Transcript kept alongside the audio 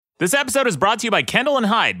This episode is brought to you by Kendall &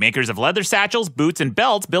 Hyde, makers of leather satchels, boots, and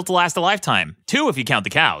belts built to last a lifetime. 2 if you count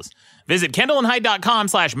the cows. Visit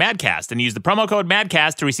kendallandhyde.com/madcast and use the promo code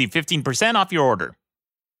MADCAST to receive 15% off your order.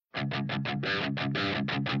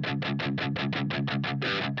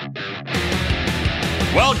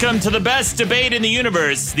 Welcome to the best debate in the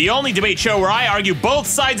universe, the only debate show where I argue both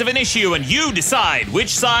sides of an issue and you decide which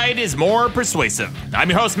side is more persuasive.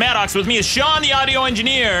 I'm your host, Maddox. With me is Sean, the audio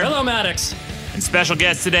engineer. Hello, Maddox. And special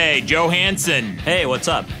guest today, Joe Hanson. Hey, what's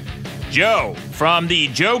up? Joe, from the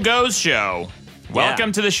Joe Goes Show.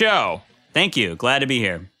 Welcome to the show. Thank you. Glad to be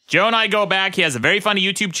here. Joe and I go back. He has a very funny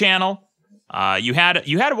YouTube channel. You had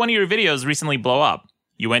one of your videos recently blow up.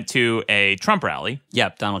 You went to a Trump rally.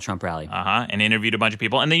 Yep, Donald Trump rally. And interviewed a bunch of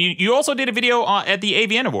people. And then you also did a video at the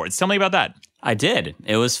AVN Awards. Tell me about that. I did.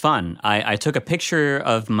 It was fun. I took a picture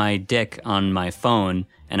of my dick on my phone,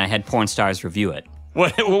 and I had porn stars review it.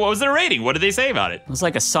 What was their rating? What did they say about it? It was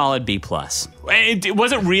like a solid B+. Was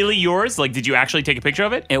it really yours? Like, did you actually take a picture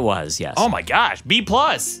of it? It was, yes. Oh my gosh, B+.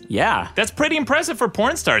 Yeah. That's pretty impressive for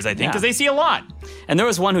porn stars, I think, because they see a lot. And there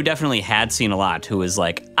was one who definitely had seen a lot who was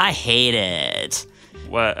like, I hate it.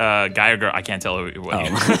 What, guy or girl? I can't tell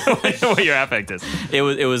what your affect is. It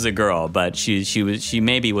was a girl, but she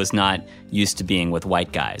maybe was not used to being with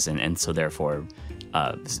white guys, and so therefore,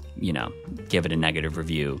 give it a negative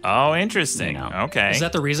review. Oh, interesting. Okay. Is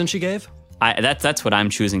that the reason she gave? That's what I'm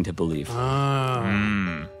choosing to believe.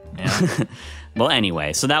 Yeah. Well,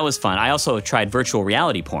 anyway, so that was fun. I also tried virtual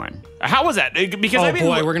reality porn. How was that? Because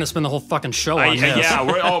we're going to spend the whole fucking show on this.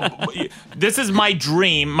 Yeah, this is my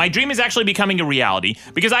dream. My dream is actually becoming a reality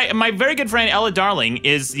because my very good friend Ella Darling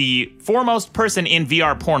is the foremost person in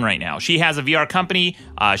VR porn right now. She has a VR company.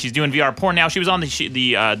 She's doing VR porn now. She was on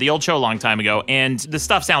the old show a long time ago, and the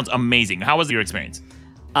stuff sounds amazing. How was your experience?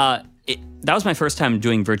 That was my first time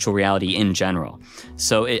doing virtual reality in general.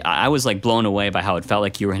 So I was like blown away by how it felt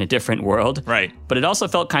like you were in a different world. Right. But it also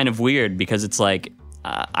felt kind of weird because it's like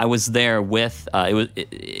I was there with,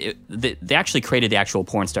 they actually created the actual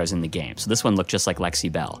porn stars in the game. So this one looked just like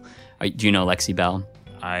Lexi Bell. Do you know Lexi Bell?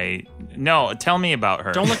 No, tell me about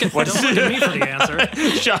her. Don't look at me for the answer.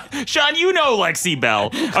 Sean, you know Lexi Bell.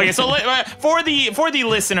 Okay, so for the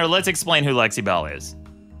listener, let's explain who Lexi Bell is.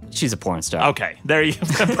 She's a porn star. Okay, there you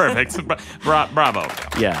go. Perfect. Bravo.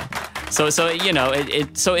 Yeah. So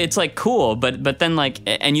it's like cool, but then like,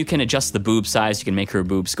 and you can adjust the boob size. You can make her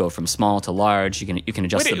boobs go from small to large. You can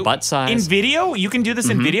adjust the butt size in video. You can do this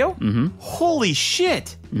in video. Mm-hmm. Holy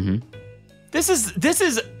shit! Mm-hmm. This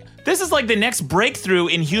is like the next breakthrough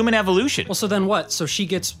in human evolution. Well, so then what? So she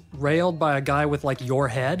gets railed by a guy with like your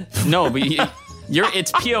head? No, but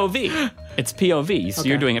it's POV. It's POV, so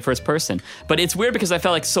You're doing it first person. But it's weird because I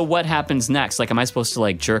felt like, so what happens next? Like, am I supposed to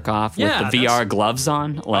like jerk off with the VR gloves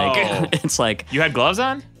on? Like, It's like... You had gloves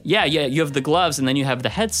on? Yeah, you have the gloves and then you have the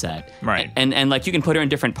headset. Right. And like, you can put her in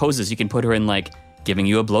different poses. You can put her in like giving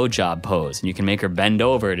you a blowjob pose, and you can make her bend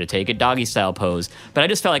over to take a doggy style pose. But I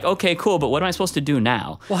just felt like, okay, cool, but what am I supposed to do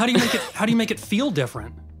now? Well, how do you make it feel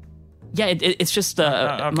different? Yeah, it's just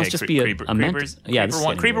it must just be a creepers. Yeah,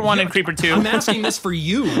 Creeper 1 and Creeper 2. I'm asking this for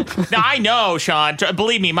you. Now, I know, Sean.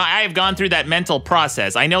 Believe me, I have gone through that mental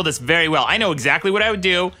process. I know this very well. I know exactly what I would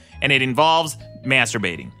do, and it involves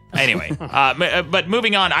masturbating. Anyway, but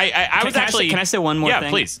moving on, I was actually... Can I say one more thing? Yeah,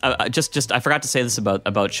 please. Just I forgot to say this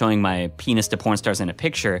about showing my penis to porn stars in a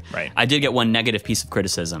picture. Right. I did get one negative piece of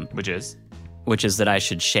criticism. Which is that I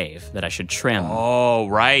should shave, that I should trim. Oh,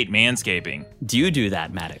 right, manscaping. Do you do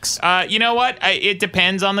that, Maddox? You know what? It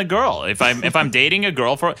depends on the girl. If I'm dating a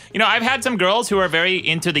girl I've had some girls who are very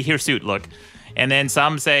into the hirsute look, and then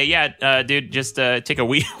some say, yeah, dude, just take a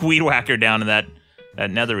weed whacker down to that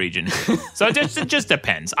nether region. So it just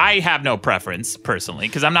depends. I have no preference personally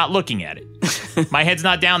because I'm not looking at it. My head's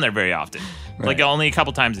not down there very often, like only a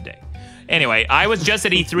couple times a day. Anyway, I was just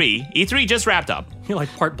at E3. E3 just wrapped up. You're like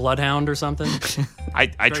part bloodhound or something?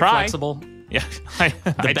 I try. Flexible. Yeah,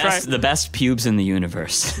 the best pubes in the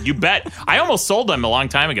universe. You bet. I almost sold them a long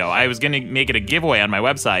time ago. I was going to make it a giveaway on my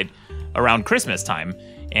website around Christmas time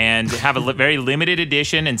and have a very limited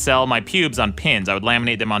edition and sell my pubes on pins. I would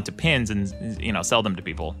laminate them onto pins and sell them to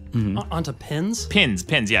people. Mm-hmm. Onto pins?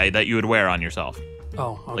 Pins, yeah, that you would wear on yourself.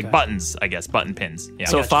 Oh, okay. Like buttons, I guess, button pins. Yeah.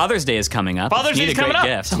 So Father's Day is coming up. Father's Day is coming up.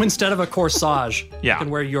 Gift. So instead of a corsage, you can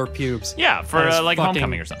wear your pubes. Yeah, for like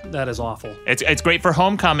homecoming or something. That is awful. It's great for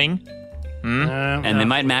homecoming. And they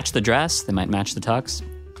might match the dress. They might match the tux.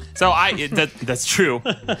 So that's true.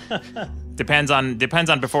 Depends on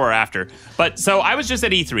before or after. But so I was just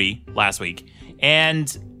at E3 last week,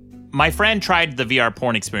 and my friend tried the VR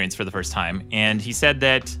porn experience for the first time, and he said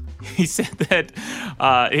that he said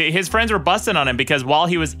that his friends were busting on him because while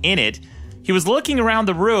he was in it, he was looking around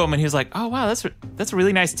the room and he was like, oh, wow, that's a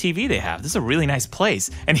really nice TV they have. This is a really nice place.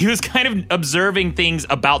 And he was kind of observing things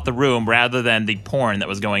about the room rather than the porn that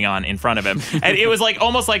was going on in front of him. And it was like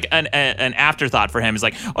almost like an afterthought for him. It's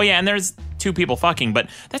like, oh, yeah, and there's two people fucking, but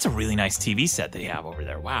that's a really nice TV set they have over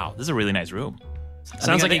there. Wow, this is a really nice room.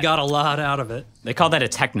 Sounds like he got a lot out of it. They call that a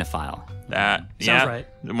technophile. Yeah. right.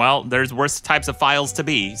 Well, there's worse types of files to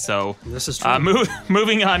be. So This is true.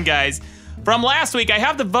 Moving on, guys. From last week, I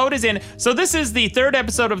have the vote is in. So this is the third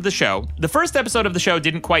episode of the show. The first episode of the show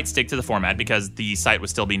didn't quite stick to the format because the site was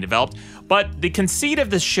still being developed. But the conceit of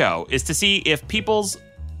the show is to see if people's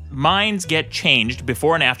minds get changed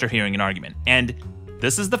before and after hearing an argument. And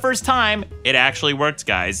this is the first time it actually worked,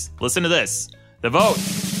 guys. Listen to this. The vote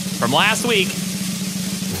from last week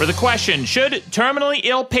for the question, should terminally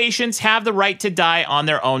ill patients have the right to die on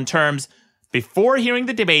their own terms? Before hearing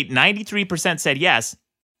the debate, 93% said yes.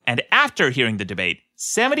 And after hearing the debate,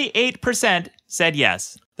 78% said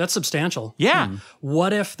yes. That's substantial. Yeah.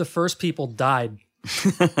 What if the first people died?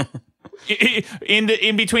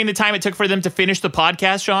 In between the time it took for them to finish the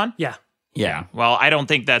podcast, Sean? Yeah. Yeah. Well, I don't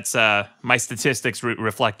think that's my statistics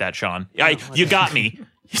reflect that, Sean. You got me.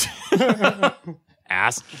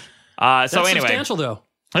 Ass. That's so anyway, substantial, though.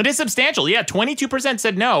 It is substantial. Yeah, 22%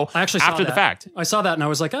 said no I actually saw after the that. fact. I saw that and I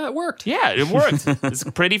was like, it worked. Yeah, it worked. It's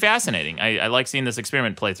pretty fascinating. I like seeing this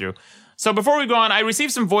experiment play through. So before we go on, I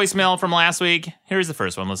received some voicemail from last week. Here's the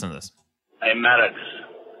first one. Listen to this. Hey, Maddox.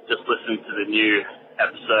 Just listened to the new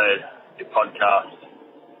episode of your podcast.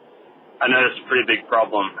 I noticed a pretty big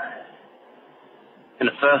problem. In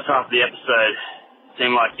the first half of the episode, it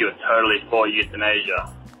seemed like you were totally for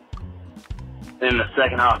euthanasia. Then in the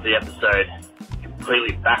second half of the episode,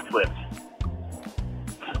 completely backflipped.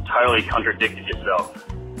 Totally contradicted yourself.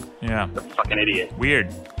 Yeah. You're a fucking idiot.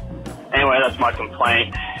 Weird. Anyway, that's my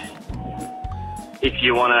complaint. If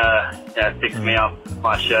you want to fix me up,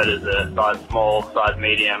 my shirt is a size small, size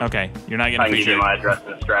medium. Okay, you're not getting I a can free give you shirt. my address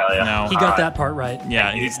in Australia. No. He got that part right.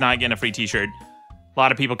 Yeah, he's not getting a free t-shirt. A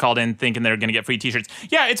lot of people called in thinking they were going to get free t-shirts.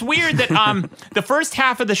 Yeah, it's weird that the first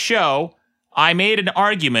half of the show, I made an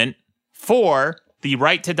argument for the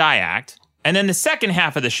Right to Die Act. And then the second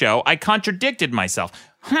half of the show, I contradicted myself.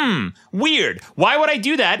 Weird. Why would I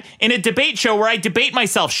do that in a debate show where I debate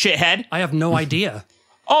myself, shithead? I have no idea.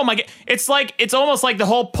 Oh my God. It's almost like the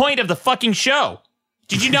whole point of the fucking show.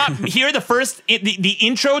 Did you not hear the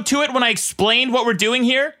intro to it when I explained what we're doing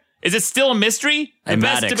here? Is it still a mystery? Hey,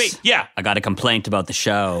 Maddox, Yeah. I got a complaint about the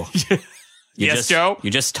show. Yes, Joe? You're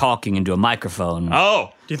just talking into a microphone.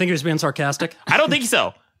 Oh, Do you think he was being sarcastic? I don't think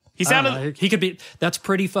so. He sounded... He could be. That's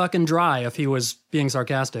pretty fucking dry if he was being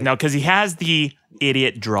sarcastic. No, because he has the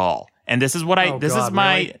idiot drawl. And this is what This is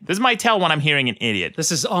my tell when I'm hearing an idiot.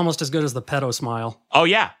 This is almost as good as the pedo smile. Oh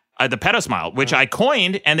yeah, the pedo smile, which I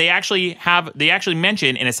coined, and they actually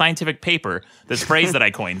mention in a scientific paper this phrase that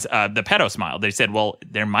I coined, the pedo smile. They said, well,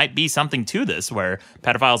 there might be something to this where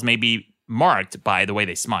pedophiles may be marked by the way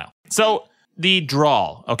they smile. So the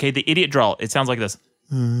drawl, okay, the idiot drawl, it sounds like this.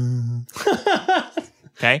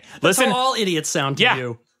 Okay, listen. That's how all idiots sound to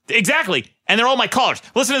you. Exactly. And they're all my callers.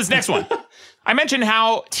 Listen to this next one. I mentioned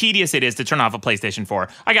how tedious it is to turn off a PlayStation 4.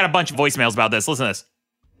 I got a bunch of voicemails about this. Listen to this.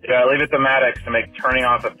 Yeah, leave it to Maddox to make turning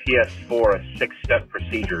off a PS4 a 6-step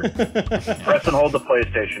procedure. Press and hold the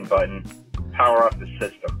PlayStation button. Power off the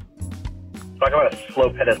system. Talk about a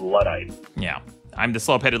slow-headed Luddite. Yeah, I'm the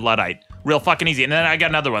slow-headed Luddite. Real fucking easy. And then I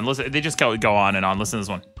got another one. Listen, they just go on and on. Listen to this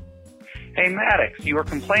one. Hey, Maddox, you were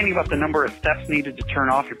complaining about the number of steps needed to turn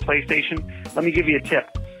off your PlayStation. Let me give you a tip.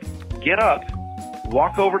 Get up,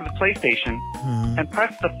 walk over to the PlayStation, and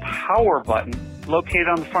press the power button located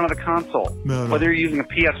on the front of the console. Whether you're using a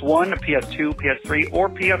PS1, a PS2, PS3, or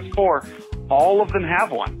PS4, all of them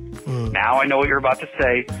have one. Now I know what you're about to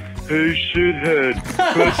say. Hey, shithead,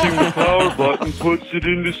 pressing the power button puts it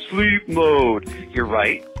into sleep mode. You're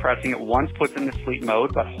right. Pressing it once puts it into sleep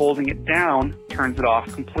mode, but holding it down turns it off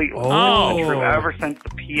completely. Oh. It's been true ever since the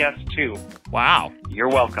PS2. Wow. You're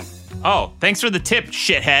welcome. Oh, thanks for the tip,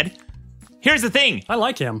 shithead. Here's the thing, I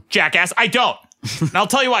like him. jackass. I don't. And I'll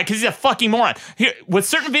tell you why, because he's a fucking moron. Here, with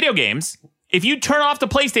certain video games, if you turn off the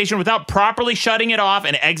PlayStation without properly shutting it off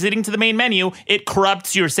and exiting to the main menu, it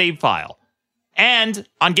corrupts your save file. And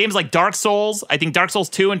on games like Dark Souls, I think Dark Souls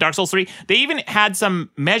 2 and Dark Souls 3, they even had some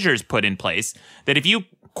measures put in place that if you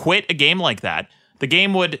quit a game like that, the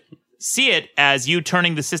game would see it as you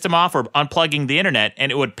turning the system off or unplugging the internet,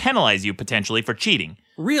 and it would penalize you potentially for cheating.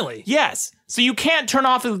 Really? Yes. So you can't turn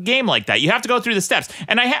off a game like that. You have to go through the steps.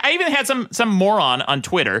 And I even had some moron on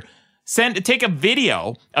Twitter take a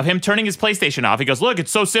video of him turning his PlayStation off. He goes, look,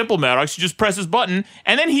 it's so simple, Maddox. You just press this button.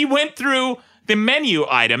 And then he went through the menu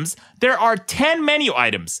items. There are 10 menu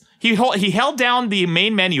items. He held down the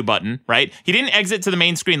main menu button, right? He didn't exit to the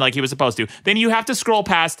main screen like he was supposed to. Then you have to scroll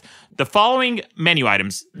past the following menu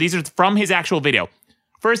items. These are from his actual video.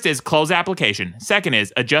 First is close application. Second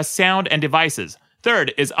is adjust sound and devices.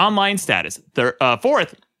 Third is online status.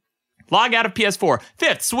 Fourth, log out of PS4.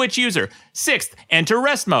 Fifth, switch user. Sixth, enter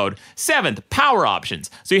rest mode. Seventh, power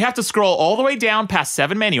options. So you have to scroll all the way down past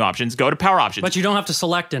 7 menu options, go to power options. But you don't have to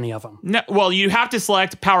select any of them. No, well, you have to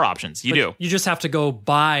select power options. You do. You just have to go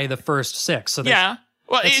by the first 6. So Yeah.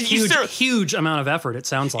 Well, it's huge amount of effort, it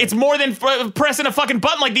sounds like. It's more than pressing a fucking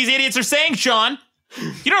button like these idiots are saying, Sean.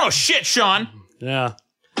 You don't know shit, Sean. Yeah.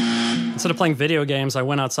 Instead of playing video games, I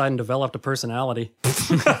went outside and developed a personality.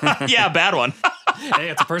 Yeah, bad one. Hey,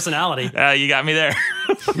 it's a personality. You got me there.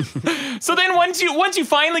 So then once you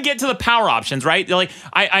finally get to the power options, right? Like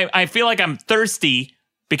I feel like I'm thirsty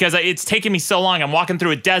because it's taken me so long. I'm walking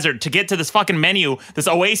through a desert to get to this fucking menu, this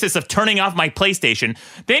oasis of turning off my PlayStation.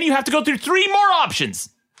 Then you have to go through 3 more options.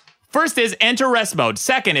 First is enter rest mode.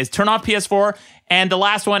 Second is turn off PS4. And the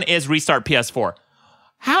last one is restart PS4.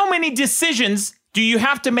 How many decisions do you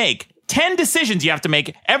have to make? 10 decisions you have to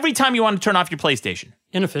make every time you want to turn off your PlayStation.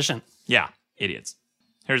 Inefficient. Yeah, idiots.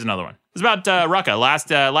 Here's another one. It's about Rucka.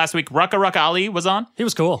 Last week, Rucka Ali was on. He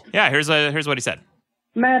was cool. Yeah, here's what he said.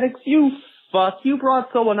 Maddox, you fuck. You brought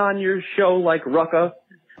someone on your show like Rucka.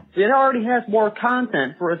 It already has more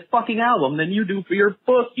content for his fucking album than you do for your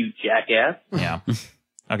book, you jackass. Yeah.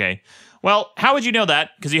 Okay. Well, how would you know that?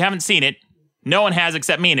 Because you haven't seen it. No one has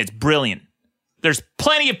except me, and it's brilliant. There's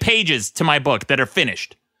plenty of pages to my book that are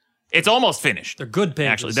finished. It's almost finished. They're good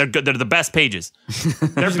pages. Actually, they're good. They're the best pages.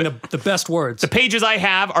 They're using the best words. The pages I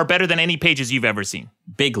have are better than any pages you've ever seen.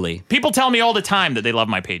 Bigly. People tell me all the time that they love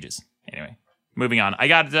my pages. Anyway, moving on.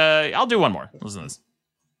 I'll do one more. Listen to this.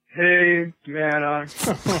 Hey, Maddox.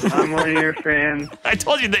 I'm one of your fans. I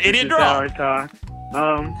told you the idiot This is how draw. I talk.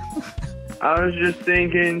 I was just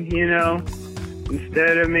thinking,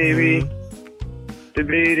 instead of maybe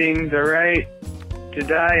debating the right to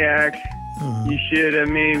die act, you should have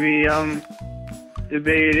maybe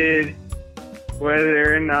debated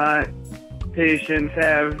whether or not patients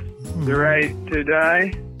have the right to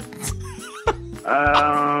die.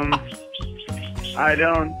 I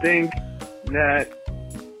don't think that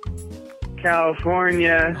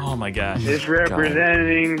California Oh my god. is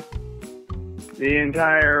representing the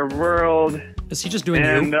entire world, Is he just doing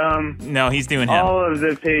and you? No, he's doing him. all of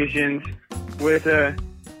the patients with a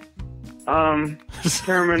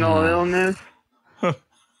terminal illness.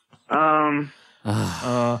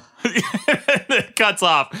 It cuts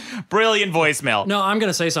off. Brilliant voicemail. No, I'm going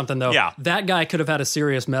to say something, though. Yeah. That guy could have had a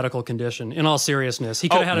serious medical condition, in all seriousness. He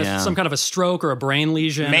could have had some kind of a stroke or a brain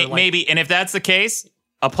lesion. Maybe, and if that's the case,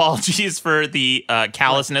 apologies for the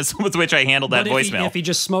callousness with which I handled that voicemail. If he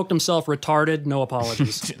just smoked himself retarded, no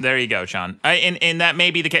apologies. There you go, Sean. And that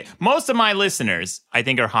may be the case. Most of my listeners, I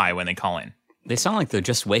think, are high when they call in. They sound like they're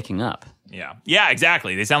just waking up. Yeah,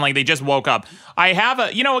 exactly. They sound like they just woke up. I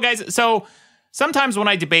have you know what, guys? So sometimes when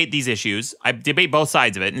I debate these issues, I debate both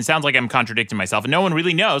sides of it, and it sounds like I'm contradicting myself, and no one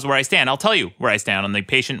really knows where I stand. I'll tell you where I stand on the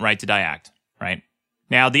Patient Right to Die Act, right?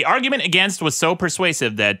 Now, the argument against was so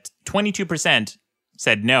persuasive that 22%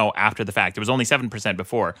 said no after the fact. It was only 7%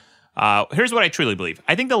 before. Here's what I truly believe.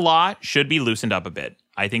 I think the law should be loosened up a bit.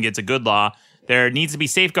 I think it's a good law. There needs to be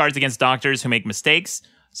safeguards against doctors who make mistakes.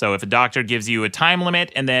 So if a doctor gives you a time limit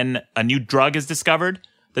and then a new drug is discovered,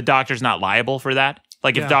 the doctor's not liable for that.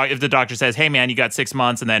 Like if the doctor says, hey man, you got 6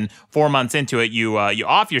 months and then 4 months into it, you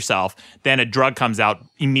off yourself, then a drug comes out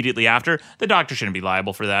immediately after, the doctor shouldn't be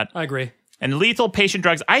liable for that. I agree. And lethal patient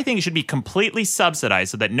drugs, I think, should be completely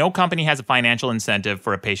subsidized so that no company has a financial incentive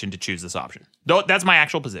for a patient to choose this option. That's my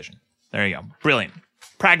actual position. There you go. Brilliant.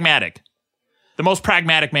 Pragmatic. The most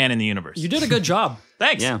pragmatic man in the universe. You did a good job.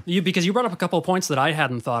 Thanks. Yeah. Because you brought up a couple of points that I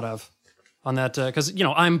hadn't thought of on that. Because,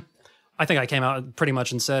 I think I came out pretty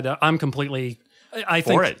much and said, I'm completely... I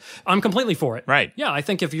think for it. I'm completely for it. Right. Yeah, I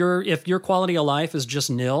think if your quality of life is just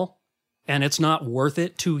nil and it's not worth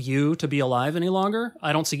it to you to be alive any longer,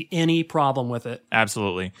 I don't see any problem with it.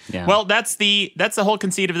 Absolutely. Yeah. Well, that's the whole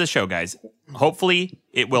conceit of the show, guys. Hopefully,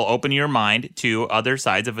 it will open your mind to other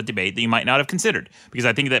sides of a debate that you might not have considered. Because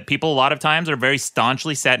I think that people a lot of times are very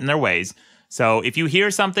staunchly set in their ways. So if you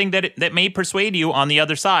hear something that may persuade you on the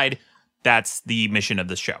other side, that's the mission of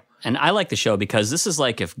this show. And I like the show because this is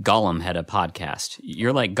like if Gollum had a podcast.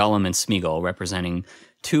 You're like Gollum and Smeagol representing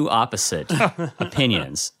two opposite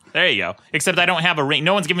opinions. There you go. Except I don't have a ring.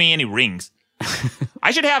 No one's giving me any rings.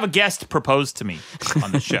 I should have a guest propose to me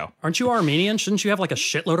on this show. Aren't you Armenian? Shouldn't you have like a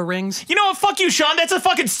shitload of rings? You know what? Fuck you, Sean. That's a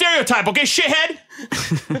fucking stereotype, okay, shithead?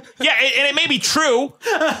 Yeah, and it may be true,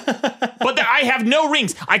 but I have no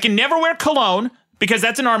rings. I can never wear cologne, because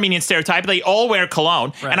that's an Armenian stereotype. They all wear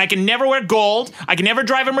cologne. Right. And I can never wear gold. I can never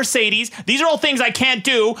drive a Mercedes. These are all things I can't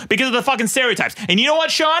do because of the fucking stereotypes. And you know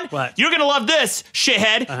what, Sean? What? You're going to love this,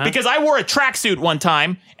 shithead, because I wore a tracksuit one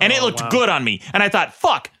time, and it looked good on me. And I thought,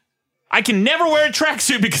 fuck, I can never wear a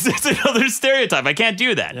tracksuit because it's another stereotype. I can't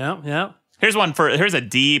do that. Yeah. Here's a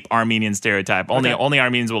deep Armenian stereotype. Only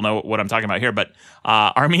Armenians will know what I'm talking about here. But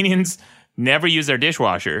Armenians never use their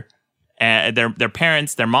dishwasher. Their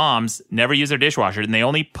parents, their moms, never use their dishwasher, and they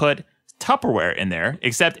only put Tupperware in there.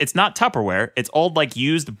 Except it's not Tupperware; it's old like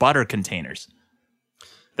used butter containers.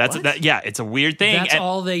 It's a weird thing.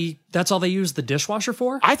 That's all they use the dishwasher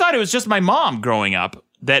for? I thought it was just my mom growing up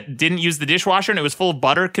that didn't use the dishwasher, and it was full of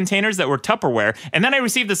butter containers that were Tupperware. And then I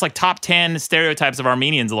received this like top 10 stereotypes of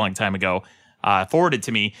Armenians a long time ago. Forwarded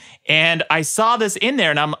to me, and I saw this in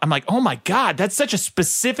there, and I'm like, oh my god, that's such a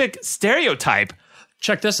specific stereotype.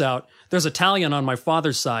 Check this out. There's Italian on my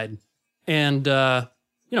father's side. And,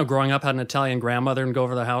 growing up, had an Italian grandmother and go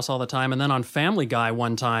over to the house all the time. And then on Family Guy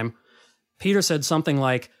one time, Peter said something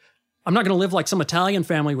like, I'm not going to live like some Italian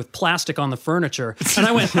family with plastic on the furniture. And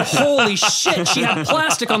I went, holy shit, she had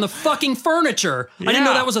plastic on the fucking furniture. I didn't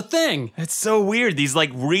know that was a thing. It's so weird. These like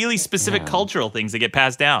really specific cultural things that get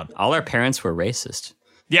passed down. All our parents were racist.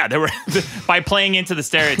 Yeah, they were by playing into the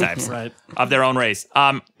stereotypes of their own race.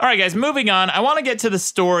 All right, guys, moving on. I want to get to the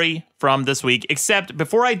story from this week, except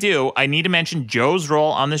before I do, I need to mention Joe's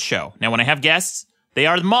role on this show. Now, when I have guests, they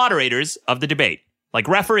are the moderators of the debate, like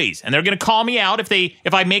referees, and they're going to call me out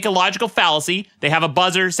if I make a logical fallacy. They have a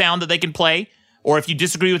buzzer sound that they can play, or if you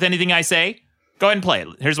disagree with anything I say, go ahead and play it.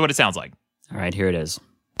 Here's what it sounds like. All right, here it is.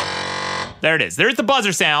 There it is. There's the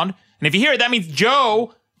buzzer sound, and if you hear it, that means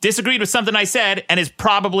Joe disagreed with something I said and is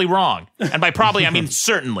probably wrong. And by probably, I mean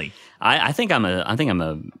certainly. I think I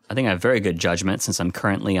have very good judgment since I'm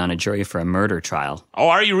currently on a jury for a murder trial. Oh,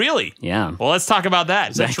 are you really? Yeah. Well, let's talk about that.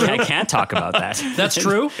 Is that true? I can't talk about that. That's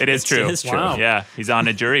true? It is true. It is true. Wow. Yeah, he's on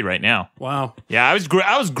a jury right now. Wow. Yeah,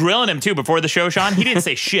 I was grilling him too before the show, Sean. He didn't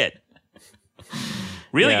say shit.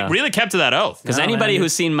 Really kept to that oath. Because anybody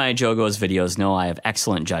who's seen my Joe Goes videos know I have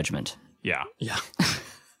excellent judgment. Yeah. Yeah.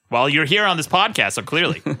 Well, you're here on this podcast, so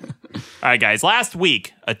clearly. All right, guys. Last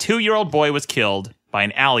week, a 2-year-old boy was killed by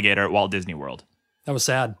an alligator at Walt Disney World. That was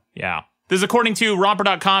sad. Yeah. This is according to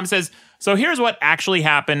Romper.com. It says, so here's what actually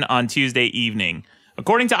happened on Tuesday evening.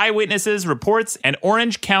 According to eyewitnesses, reports, and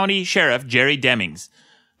Orange County Sheriff Jerry Demings,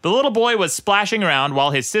 the little boy was splashing around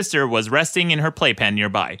while his sister was resting in her playpen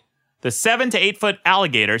nearby. The 7 to 8 foot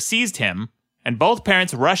alligator seized him, and both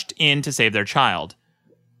parents rushed in to save their child.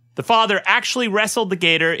 The father actually wrestled the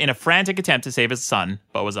gator in a frantic attempt to save his son,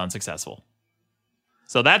 but was unsuccessful.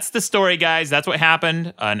 So that's the story, guys. That's what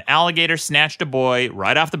happened. An alligator snatched a boy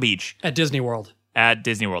right off the beach. At Disney World. At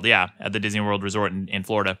Disney World, yeah. At the Disney World Resort in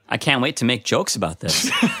Florida. I can't wait to make jokes about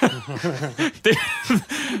this.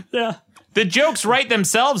 Yeah. The jokes write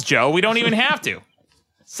themselves, Joe. We don't even have to.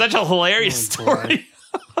 Such a hilarious story.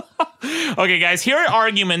 Okay, guys, here are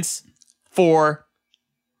arguments for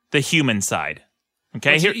the human side.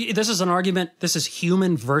 Okay, This is an argument. This is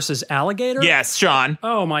human versus alligator? Yes, Sean.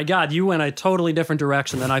 Oh my God, you went a totally different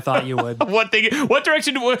direction than I thought you would. What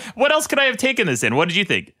direction? What else could I have taken this in? What did you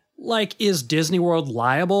think? Like, is Disney World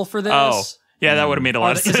liable for this? Oh, yeah, that would have made a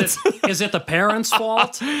lot of sense. Is it the parents'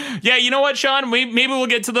 fault? Yeah, you know what, Sean? Maybe we'll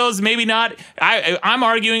get to those. Maybe not. I'm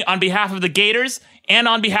arguing on behalf of the gators and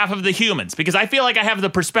on behalf of the humans because I feel like I have the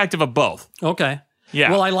perspective of both. Okay.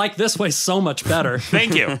 Yeah. Well, I like this way so much better.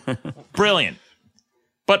 Thank you. Brilliant.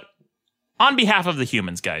 But on behalf of the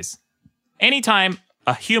humans, guys, anytime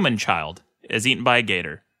a human child is eaten by a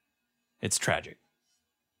gator, it's tragic.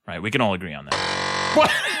 Right? We can all agree on that.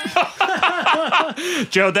 What?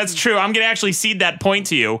 Joe, that's true. I'm going to actually cede that point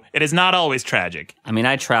to you. It is not always tragic. I mean,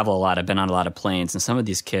 I travel a lot. I've been on a lot of planes, and some of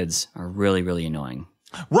these kids are really, really annoying.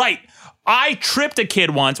 Right. I tripped a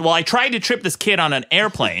kid once. Well, I tried to trip this kid on an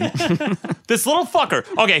airplane. This little fucker.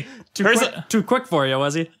 Okay. Too quick for you,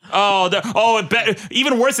 was he?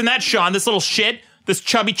 Even worse than that, Sean. This little shit. This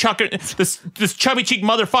chubby chucker. This chubby cheek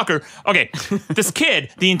motherfucker. Okay. This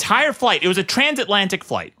kid, the entire flight, it was a transatlantic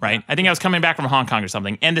flight, right? I think I was coming back from Hong Kong or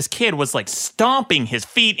something. And this kid was like stomping his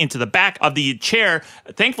feet into the back of the chair.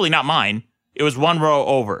 Thankfully, not mine. It was one row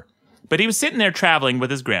over. But he was sitting there traveling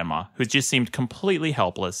with his grandma, who just seemed completely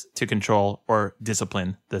helpless to control or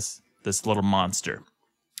discipline this little monster.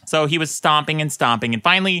 So he was stomping, and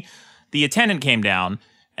finally the attendant came down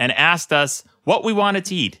and asked us what we wanted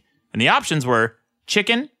to eat. And the options were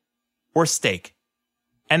chicken or steak?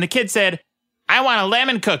 And the kid said, I want a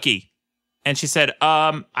lemon cookie. And she said,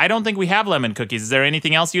 I don't think we have lemon cookies. Is there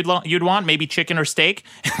anything else you'd want? Maybe chicken or steak?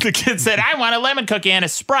 And the kid said, I want a lemon cookie and a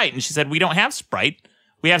Sprite. And she said, we don't have Sprite.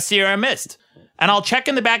 We have Sierra Mist. And I'll check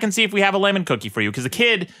in the back and see if we have a lemon cookie for you. Because the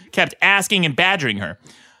kid kept asking and badgering her.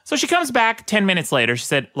 So she comes back 10 minutes later. She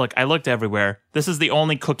said, look, I looked everywhere. This is the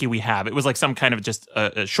only cookie we have. It was like some kind of just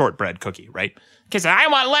a shortbread cookie, right? The kid said, I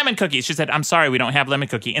want lemon cookies. She said, I'm sorry, we don't have lemon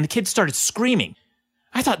cookie. And the kid started screaming.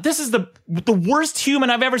 I thought, this is the worst human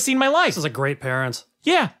I've ever seen in my life. This is a great parent.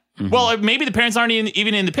 Yeah. Mm-hmm. Well, maybe the parents aren't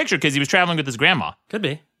even in the picture because he was traveling with his grandma. Could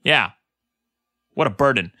be. Yeah. What a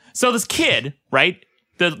burden. So this kid, right,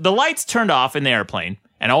 the lights turned off in the airplane,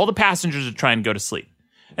 and all the passengers are trying to go to sleep.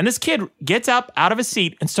 And this kid gets up out of his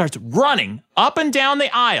seat and starts running up and down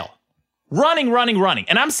the aisle. Running.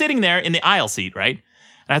 And I'm sitting there in the aisle seat, right?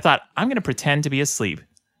 And I thought, I'm going to pretend to be asleep.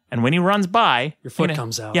 And when he runs by... Your foot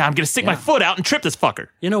comes out. Yeah, I'm going to stick my foot out and trip this fucker.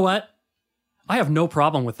 You know what? I have no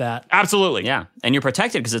problem with that. Absolutely. Yeah. And you're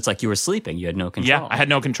protected because it's like you were sleeping. You had no control. Yeah, I had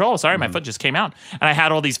no control. Sorry, my foot just came out. And I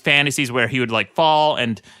had all these fantasies where he would like fall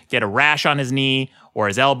and get a rash on his knee or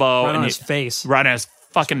his elbow. Right on his face. Right on his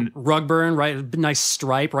fucking... Rug burn, right? A nice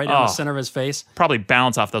stripe right down the center of his face. Probably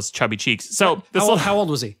bounce off those chubby cheeks. So how old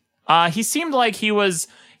was he? He seemed like he was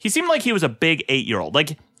a big 8-year-old.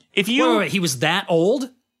 Like if you... Wait, he was that old?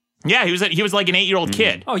 Yeah, he was like an 8-year-old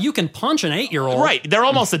kid. Oh, you can punch an 8-year-old. Right. They're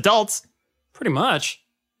almost adults. Pretty much.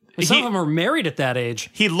 Some of them are married at that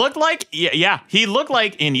age. He looked like, he looked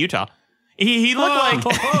like in Utah. He looked like.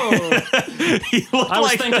 He looked I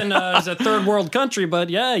was thinking it's a third world country,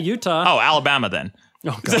 but yeah, Utah. Oh, Alabama then.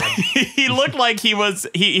 Oh, God. He looked like he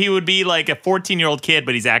would be like a 14-year-old kid,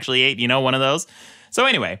 but he's actually 8, one of those. So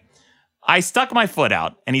anyway, I stuck my foot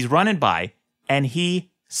out and he's running by and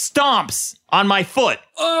he stomps on my foot.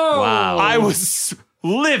 Oh, wow. I was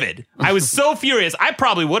livid. I was so furious. I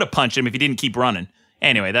probably would have punched him if he didn't keep running.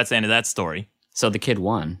 Anyway, that's the end of that story. So the kid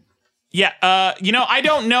won. Yeah, I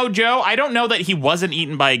don't know, Joe. I don't know that he wasn't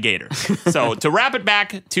eaten by a gator. So to wrap it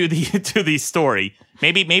back to the story,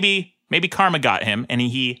 maybe karma got him,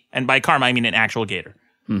 and by karma I mean an actual gator.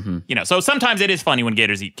 Mm-hmm. So sometimes it is funny when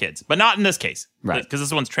gators eat kids, but not in this case, right? Because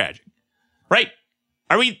this one's tragic, right?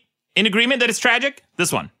 Are we in agreement that it's tragic?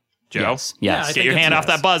 This one, Joe. Yes. Yeah, Get your hand off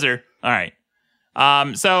that buzzer. All right.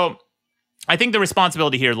 So I think the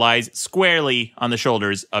responsibility here lies squarely on the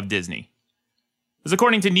shoulders of Disney. Because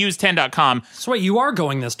according to news10.com... So wait, you are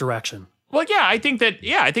going this direction? Well, yeah, I think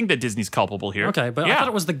that Disney's culpable here. Okay, but I thought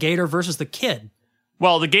it was the gator versus the kid.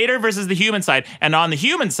 Well, the gator versus the human side. And on the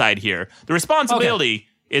human side here, the responsibility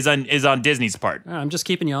is on Disney's part. I'm just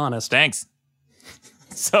keeping you honest. Thanks.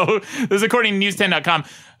 So this is according to news10.com.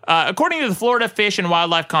 According to the Florida Fish and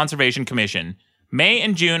Wildlife Conservation Commission, May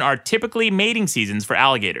and June are typically mating seasons for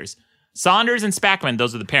alligators. Saunders and Spackman,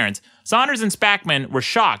 those are the parents, Saunders and Spackman were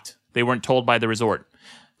shocked they weren't told by the resort.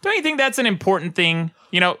 Don't you think that's an important thing?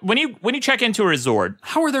 When you check into a resort...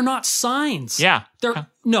 How are there not signs? Yeah.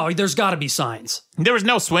 There's got to be signs. There was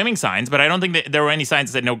no swimming signs, but I don't think that there were any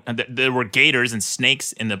signs that there were gators and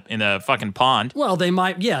snakes in the fucking pond. Well, they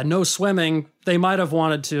might, no swimming. They might have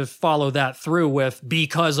wanted to follow that through with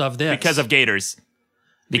because of this. Because of gators.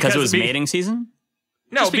 Because it was mating season?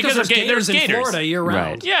 No, just because there's gators in gators. Florida year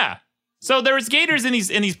round. Right. Yeah. So there was gators in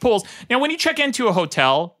these pools. Now, when you check into a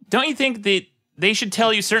hotel, don't you think that they should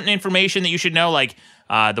tell you certain information that you should know, like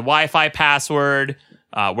the Wi-Fi password,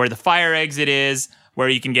 where the fire exit is, where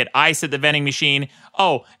you can get ice at the vending machine.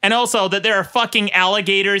 Oh, and also that there are fucking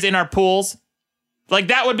alligators in our pools. Like,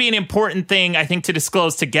 that would be an important thing, I think, to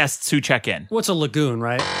disclose to guests who check in. What's a lagoon,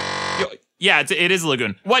 right? Yeah, it is a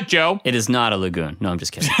lagoon. What, Joe? It is not a lagoon. No, I'm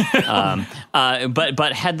just kidding.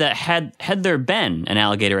 But had there been an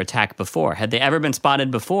alligator attack before? Had they ever been spotted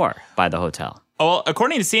before by the hotel? Oh, well,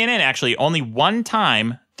 according to CNN, actually, only one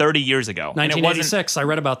time 30 years ago. 1986, I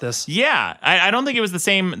read about this. Yeah, I don't think it was the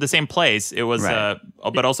same place. It was, right.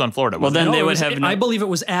 But also in Florida. Well, then they would have... I believe it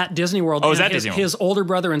was at Disney World. Oh, it was at Disney World. His older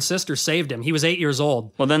brother and sister saved him. He was 8 years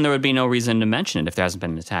old. Well, then there would be no reason to mention it if there hasn't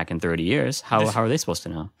been an attack in 30 years. How are they supposed to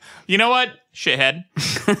know? You know what, shithead?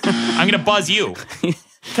 I'm going to buzz you.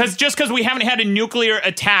 Because we haven't had a nuclear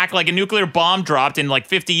attack, like a nuclear bomb dropped in like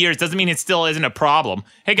 50 years, doesn't mean it still isn't a problem.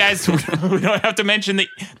 Hey, guys, we don't have to mention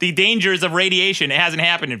the dangers of radiation. It hasn't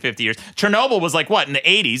happened in 50 years. Chernobyl was like, what, in the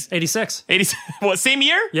 80s? 86. 86. What, same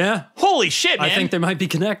year? Yeah. Holy shit, man. I think they might be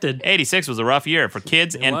connected. 86 was a rough year for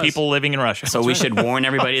kids and people living in Russia. So we should warn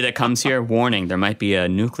everybody that comes here, warning, there might be a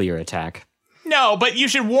nuclear attack. No, but you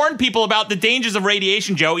should warn people about the dangers of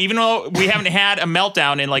radiation, Joe, even though we haven't had a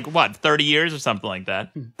meltdown in 30 years or something like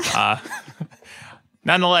that.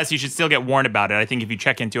 Nonetheless, you should still get warned about it, I think, if you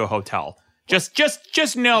check into a hotel.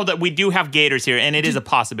 Just know that we do have gators here, and it is a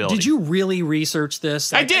possibility. Did you really research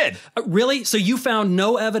this? I did. Really? So you found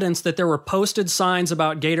no evidence that there were posted signs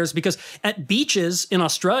about gators? Because at beaches in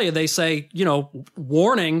Australia, they say,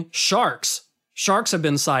 warning, sharks. Sharks have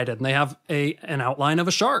been sighted, and they have an outline of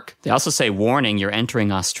a shark. They also say, warning, you're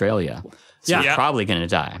entering Australia. So you're probably going to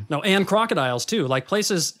die. No, and crocodiles, too. Like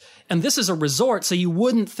places, and this is a resort, so you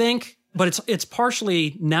wouldn't think... But it's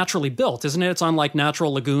partially naturally built, isn't it? It's on like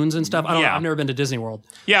natural lagoons and stuff. I've never been to Disney World.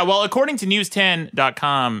 Yeah, well, according to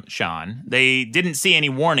news10.com, Sean, they didn't see any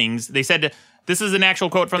warnings. They said, this is an actual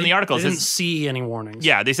quote from the article. They didn't see any warnings.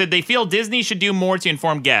 Yeah, they said they feel Disney should do more to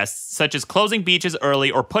inform guests, such as closing beaches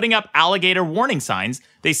early or putting up alligator warning signs.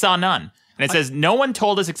 They saw none. And it says, no one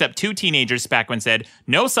told us except 2 teenagers, Spackman said.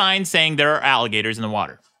 No signs saying there are alligators in the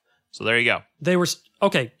water. So there you go. They were,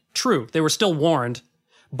 okay, true. They were still warned.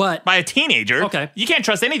 But by a teenager, okay, you can't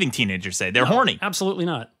trust anything teenagers say. They're horny. Absolutely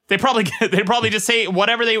not. They probably just say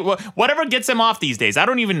whatever gets them off these days. I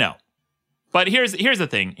don't even know. But here's the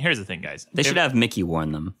thing. Here's the thing, guys. They should have Mickey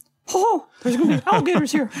warn them. Oh, there's going to be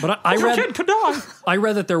alligators here. But I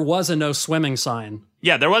read that there was a no swimming sign.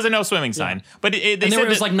 Yeah, there was a no swimming sign. But it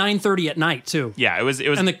was like 9:30 at night too. Yeah, it was.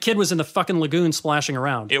 And the kid was in the fucking lagoon splashing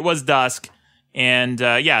around. It was dusk. And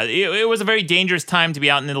it was a very dangerous time to be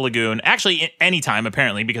out in the lagoon. Actually, any time,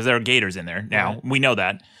 apparently, because there are gators in there now. Right. We know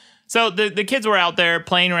that. So the kids were out there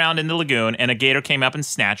playing around in the lagoon, and a gator came up and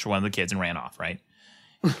snatched one of the kids and ran off, right?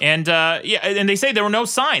 And and they say there were no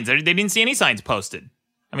signs. They didn't see any signs posted.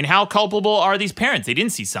 I mean, how culpable are these parents? They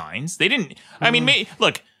didn't see signs. They didn't. I mean,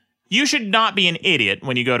 look, you should not be an idiot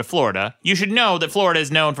when you go to Florida. You should know that Florida is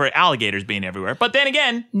known for alligators being everywhere. But then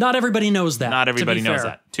again, not everybody knows that. Not everybody knows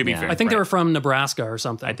that, to be fair. I think they were from Nebraska or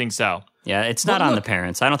something. I think so. Yeah, it's not on the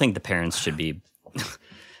parents. I don't think the parents should be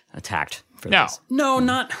attacked for this. No,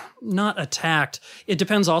 not attacked. It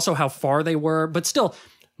depends also how far they were. But still,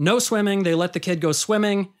 no swimming. They let the kid go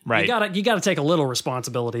swimming. Right. You gotta take a little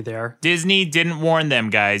responsibility there. Disney didn't warn them,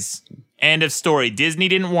 guys. End of story. Disney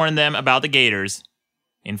didn't warn them about the gators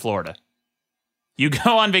in Florida. You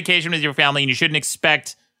go on vacation with your family and you shouldn't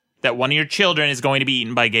expect that one of your children is going to be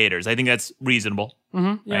eaten by gators. I think that's reasonable.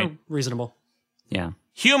 Mm-hmm. Yeah, right? Reasonable. Yeah.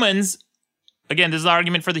 Humans, again, this is an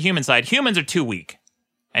argument for the human side. Humans are too weak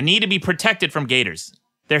and need to be protected from gators.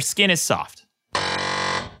 Their skin is soft.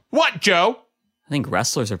 What, Joe? I think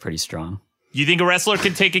wrestlers are pretty strong. You think a wrestler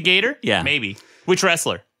could take a gator? Yeah. Maybe. Which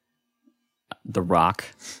wrestler? The Rock.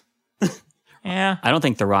 Yeah. I don't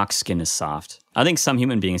think The Rock's skin is soft. I think some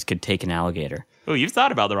human beings could take an alligator. Oh, you've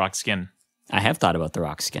thought about The Rock's skin. I have thought about The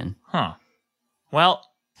Rock's skin. Huh. Well.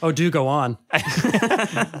 Oh, do go on.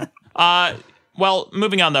 Well,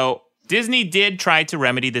 moving on, though. Disney did try to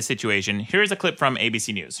remedy the situation. Here's a clip from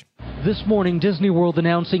ABC News. This morning, Disney World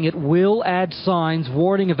announcing it will add signs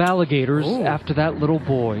warning of alligators after that little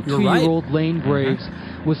boy, 2-year-old Lane Graves,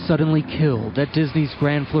 was suddenly killed at Disney's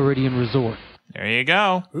Grand Floridian Resort. There you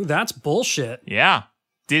go. Ooh, that's bullshit. Yeah.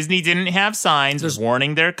 Disney didn't have signs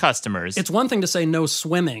warning their customers. It's one thing to say no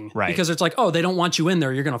swimming. Right. Because it's like, oh, they don't want you in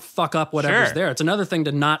there. You're going to fuck up whatever's there. It's another thing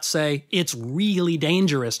to not say it's really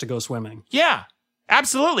dangerous to go swimming. Yeah,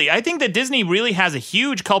 absolutely. I think that Disney really has a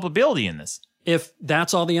huge culpability in this. If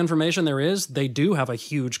that's all the information there is, they do have a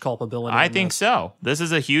huge culpability. I think so. This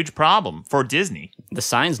is a huge problem for Disney. The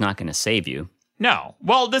sign's not going to save you. No.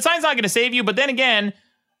 Well, the sign's not going to save you, but then again,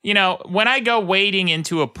 you know, when I go wading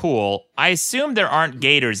into a pool, I assume there aren't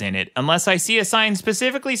gators in it unless I see a sign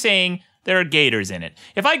specifically saying there are gators in it.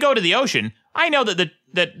 If I go to the ocean, I know that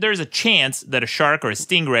that there's a chance that a shark or a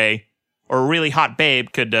stingray or a really hot babe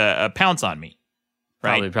could pounce on me.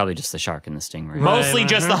 Right? Probably just the shark and the stingray. Mostly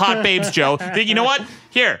just the hot babes, Joe. You know what?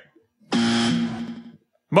 Here.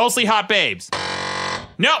 Mostly hot babes.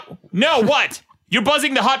 No, what? You're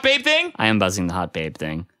buzzing the hot babe thing? I am buzzing the hot babe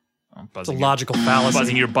thing. It's a logical fallacy.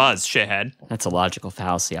 Buzzing your buzz, shithead. That's a logical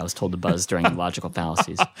fallacy. I was told to buzz during logical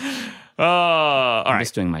fallacies. All right. I'm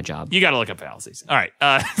just doing my job. You got to look up fallacies. All right.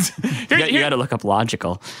 You got to look up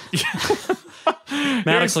logical.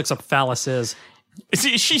 Maddox looks up phalluses.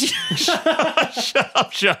 Shut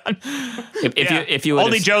up, Sean. If you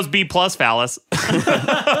only Joe's B+ phallus.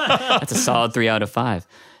 That's a solid 3 out of 5.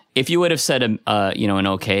 If you would have said an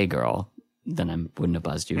okay girl, then I wouldn't have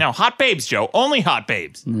buzzed you. No, hot babes, Joe. Only hot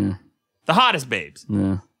babes. Yeah. The hottest babes.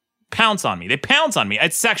 Yeah. Pounce on me. They pounce on me.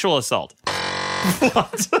 It's sexual assault.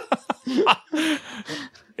 What?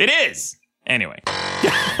 It is. Anyway. Are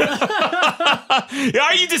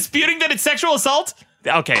you disputing that it's sexual assault?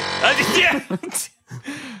 Okay. Yeah.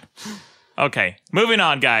 Okay. Moving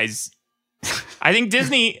on, guys. I think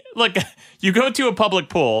Disney, look, you go to a public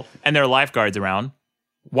pool and there are lifeguards around.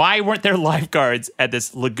 Why weren't there lifeguards at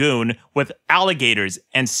this lagoon with alligators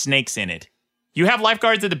and snakes in it? You have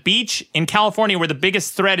lifeguards at the beach in California where the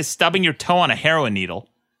biggest threat is stubbing your toe on a heroin needle.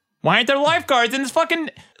 Why aren't there lifeguards in this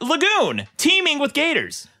fucking lagoon teeming with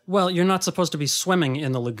gators? Well, you're not supposed to be swimming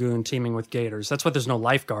in the lagoon teeming with gators. That's why there's no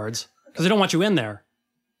lifeguards, because they don't want you in there.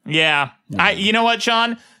 Yeah. You know what,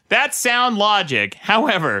 Sean? That's sound logic.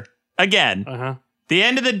 However, again, the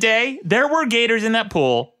end of the day, there were gators in that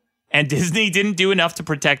pool, and Disney didn't do enough to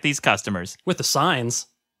protect these customers. With the signs.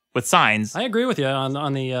 With signs. I agree with you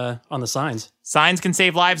on the signs. Signs can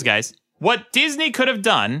save lives, guys. What Disney could have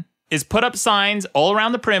done is put up signs all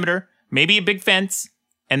around the perimeter, maybe a big fence,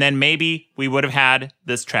 and then maybe we would have had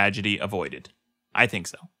this tragedy avoided. I think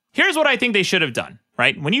so. Here's what I think they should have done,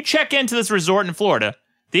 right? When you check into this resort in Florida,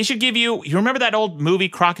 they should give you remember that old movie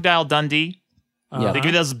Crocodile Dundee? Yeah. They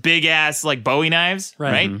give you those big ass like Bowie knives,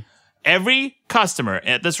 right? Mm-hmm. Every customer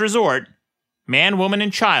at this resort, man, woman,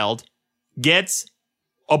 and child, gets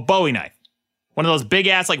a Bowie knife. One of those big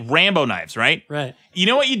ass like Rambo knives, right? Right. You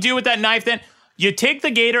know what you do with that knife then? You take the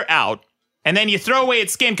gator out and then you throw away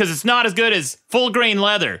its skin because it's not as good as full grain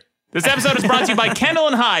leather. This episode is brought to you by Kendall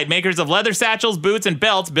and Hyde, makers of leather satchels, boots, and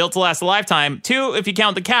belts built to last a lifetime. 2 if you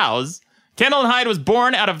count the cows. Kendall and Hyde was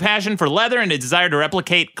born out of passion for leather and a desire to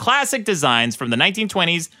replicate classic designs from the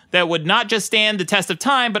 1920s that would not just stand the test of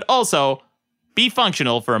time, but also be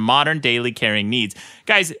functional for modern daily carrying needs.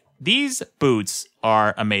 Guys, these boots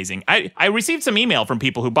are amazing. I received some email from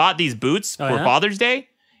people who bought these boots for Father's Day,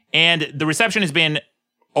 and the reception has been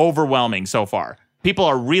overwhelming so far. People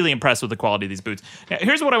are really impressed with the quality of these boots. Now,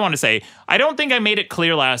 here's what I want to say. I don't think I made it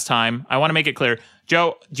clear last time. I want to make it clear.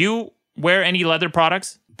 Joe, do you wear any leather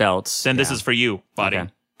products? Belts. Then this is for you, buddy,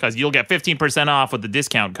 because you'll get 15% off with the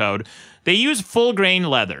discount code. They use full grain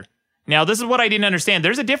leather. Now, this is what I didn't understand.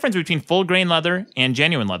 There's a difference between full grain leather and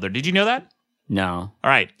genuine leather. Did you know that? No. All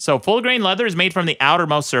right. So full grain leather is made from the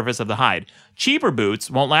outermost surface of the hide. Cheaper boots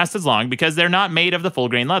won't last as long because they're not made of the full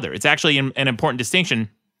grain leather. It's actually an important distinction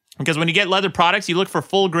because when you get leather products, you look for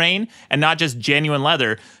full grain and not just genuine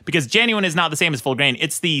leather, because genuine is not the same as full grain.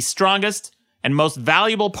 It's the strongest and most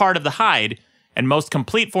valuable part of the hide and most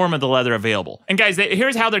complete form of the leather available. And guys,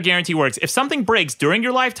 here's how their guarantee works. If something breaks during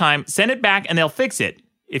your lifetime, send it back and they'll fix it.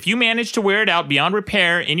 If you manage to wear it out beyond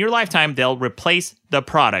repair in your lifetime, they'll replace the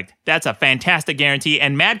product. That's a fantastic guarantee.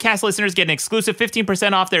 And Madcast listeners get an exclusive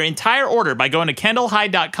 15% off their entire order by going to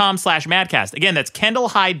kendallhyde.com/madcast. Again, that's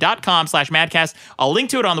kendallhyde.com/madcast. I'll link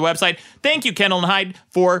to it on the website. Thank you, Kendall and Hyde,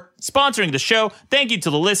 for sponsoring the show. Thank you to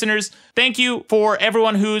the listeners. Thank you for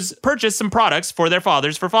everyone who's purchased some products for their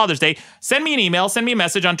fathers for Father's Day. Send me an email. Send me a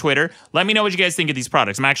message on Twitter. Let me know what you guys think of these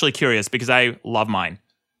products. I'm actually curious because I love mine.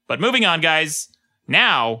 But moving on, guys.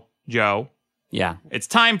 Now, Joe, it's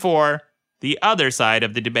time for the other side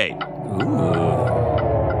of the debate. Ooh.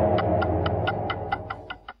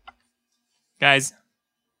 Guys,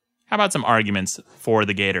 how about some arguments for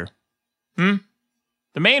the gator? The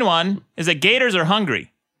main one is that gators are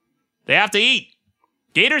hungry. They have to eat.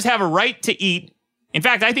 Gators have a right to eat. In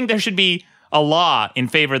fact, I think there should be a law in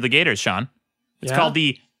favor of the gators, Sean. It's called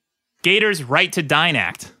the Gators' Right to Dine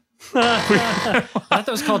Act. I thought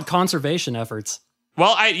that was called conservation efforts.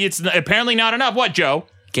 Well, it's apparently not enough. What, Joe?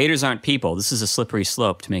 Gators aren't people. This is a slippery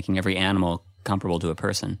slope to making every animal comparable to a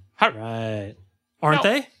person. Right. Aren't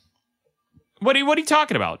they? What are you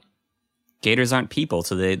talking about? Gators aren't people,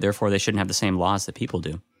 so therefore they shouldn't have the same laws that people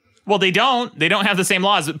do. Well, they don't. They don't have the same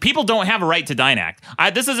laws. People don't have a right to dine act.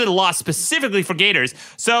 This is a law specifically for gators.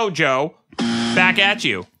 So, Joe, back at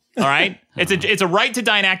you. All right? It's a right to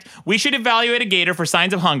dine act. We should evaluate a gator for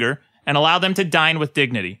signs of hunger and allow them to dine with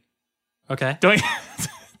dignity. Okay. Don't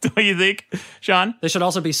you think, Sean? They should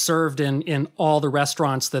also be served in all the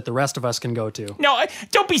restaurants that the rest of us can go to. No,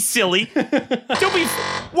 don't be silly. Don't be...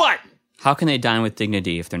 What? How can they dine with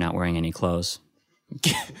dignity if they're not wearing any clothes?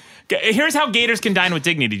 Here's how gators can dine with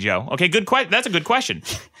dignity, Joe. Okay, that's a good question.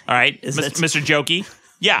 All right, Mr. Jokey.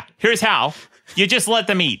 Yeah, here's how. You just let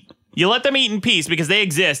them eat. You let them eat in peace because they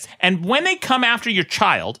exist. And when they come after your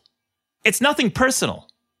child, it's nothing personal.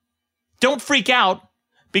 Don't freak out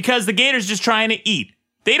because the gator's just trying to eat.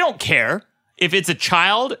 They don't care if it's a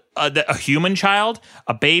child, a human child,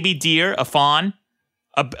 a baby deer, a fawn,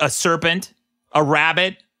 a serpent, a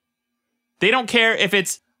rabbit. They don't care if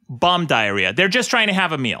it's bum diarrhea. They're just trying to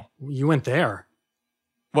have a meal. You went there.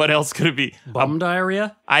 What else could it be? Bum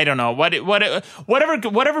diarrhea? I don't know.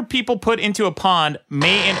 Whatever people put into a pond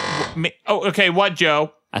may. Oh, okay. What,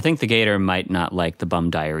 Joe? I think the gator might not like the bum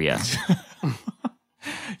diarrhea.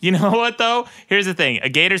 You know what, though? Here's the thing. A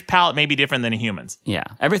gator's palate may be different than a human's. Yeah.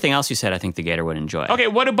 Everything else you said, I think the gator would enjoy. Okay,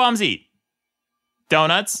 what do bums eat?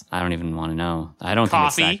 Donuts. I don't even want to know. I don't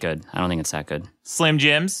Coffee. think it's that good. I don't think it's that good. Slim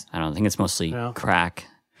Jims. I don't think it's mostly crack.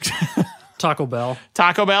 Taco Bell.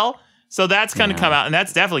 Taco Bell. So that's going to come out, and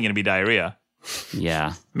that's definitely going to be diarrhea.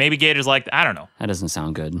 Yeah. Maybe gators like, I don't know. That doesn't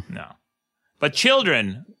sound good. No. But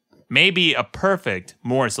children may be a perfect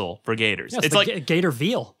morsel for gators. Yeah, it's like gator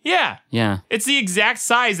veal. Yeah. Yeah. It's the exact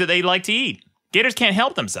size that they like to eat. Gators can't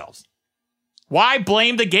help themselves. Why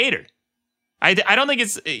blame the gator? I don't think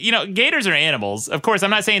it's, gators are animals. Of course,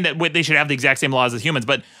 I'm not saying that they should have the exact same laws as humans,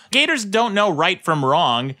 but gators don't know right from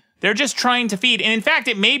wrong. They're just trying to feed. And in fact,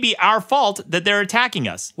 it may be our fault that they're attacking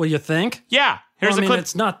us. Well, you think? Yeah. Here's a clip.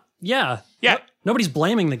 It's not, yeah. Yeah. Nobody's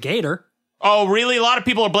blaming the gator. Oh, really? A lot of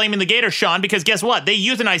people are blaming the gator, Sean, because guess what? They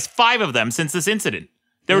euthanized 5 of them since this incident.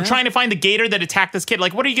 They were trying to find the gator that attacked this kid.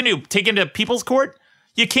 Like, what are you going to do? Take him to people's court?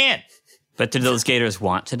 You can't. But did those gators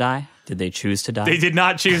want to die? Did they choose to die? They did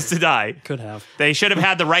not choose to die. Could have. They should have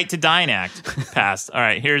had the Right to Dine Act passed. All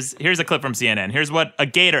right, here's a clip from CNN. Here's what a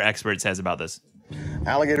gator expert says about this.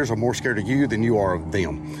 Alligators are more scared of you than you are of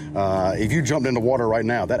them. If you jumped into water right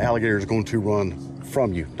now, that alligator is going to run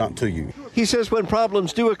from you, not to you. He says when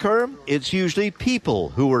problems do occur, it's usually people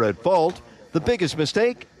who are at fault. The biggest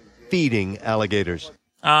mistake, feeding alligators.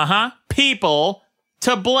 People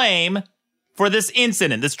to blame for this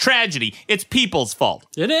incident, this tragedy. It's people's fault.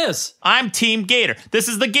 It is. I'm Team Gator. This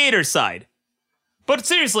is the gator side. But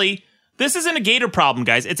seriously, this isn't a gator problem,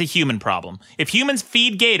 guys. It's a human problem. If humans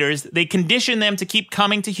feed gators, they condition them to keep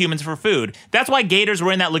coming to humans for food. That's why gators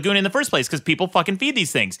were in that lagoon in the first place, because people fucking feed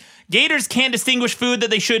these things. Gators can't distinguish food that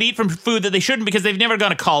they should eat from food that they shouldn't because they've never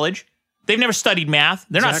gone to college. They've never studied math.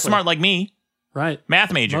 They're not smart like me. Right.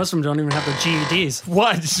 Math majors. Most of them don't even have their GEDs.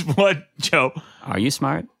 What, Joe? Are you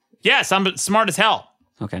smart? Yes, I'm smart as hell.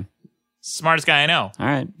 Okay. Smartest guy I know. All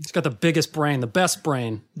right. He's got the biggest brain, the best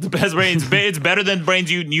brain. The best brain. It's better than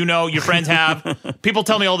brains you know your friends have. People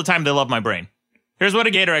tell me all the time they love my brain. Here's what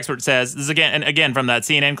a gator expert says. This is again from that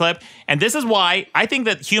CNN clip. And this is why I think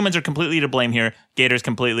that humans are completely to blame here. Gators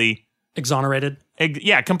completely exonerated.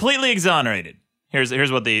 Completely exonerated.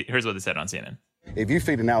 Here's what they said on CNN. If you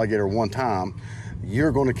feed an alligator one time,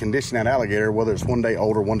 you're going to condition that alligator, whether it's one day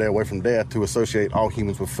old or one day away from death, to associate all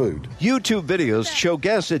humans with food. YouTube videos show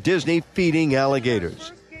guests at Disney feeding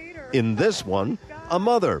alligators. In this one, a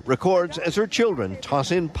mother records as her children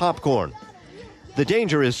toss in popcorn. The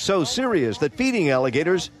danger is so serious that feeding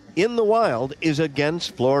alligators in the wild is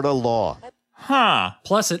against Florida law.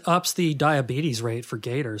 Plus, it ups the diabetes rate for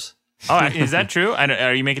gators. Oh, is that true?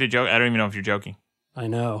 Are you making a joke? I don't even know if you're joking. I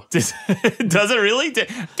know. Does it really?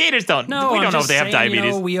 Gators don't. No, we don't I'm know just if they have saying,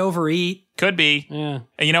 diabetes. We overeat. Could be. Yeah.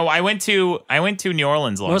 I went to New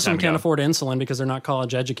Orleans a long Most time of them can't ago. afford insulin because they're not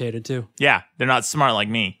college educated, too. Yeah, they're not smart like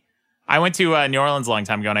me. I went to New Orleans a long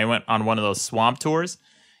time ago, and I went on one of those swamp tours,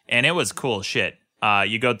 and it was cool shit.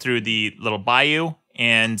 You go through the little bayou,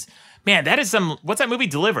 and man, that is what's that movie,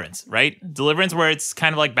 Deliverance, right? Deliverance, where it's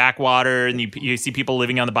kind of like backwater, and you see people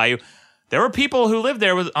living on the bayou. There were people who lived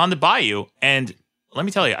there on the bayou, and let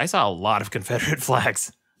me tell you, I saw a lot of Confederate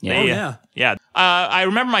flags. Yeah. Yeah. I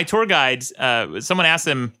remember my tour guides, someone asked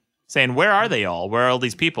them, saying, where are they all? Where are all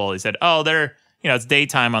these people? He said, oh, they're, it's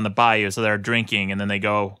daytime on the bayou, so they're drinking, and then they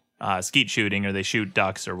go skeet shooting, or they shoot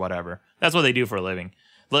ducks or whatever. That's what they do for a living.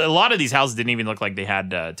 A lot of these houses didn't even look like they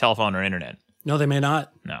had telephone or internet. No, they may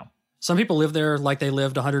not. No. Some people live there like they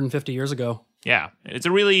lived 150 years ago. Yeah. It's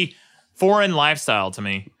a really foreign lifestyle to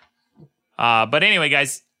me. But anyway,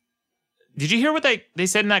 guys, did you hear what they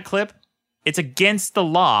said in that clip? It's against the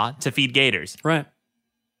law to feed gators. Right.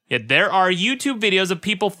 Yet there are YouTube videos of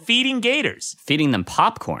people feeding gators. Feeding them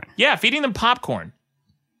popcorn. Yeah, feeding them popcorn.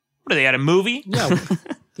 What are they, at a movie? Yeah.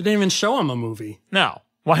 They didn't even show them a movie. No.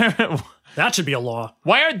 That should be a law.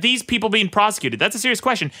 Why aren't these people being prosecuted? That's a serious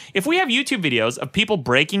question. If we have YouTube videos of people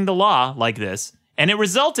breaking the law like this, and it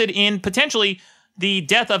resulted in potentially the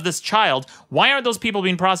death of this child, why aren't those people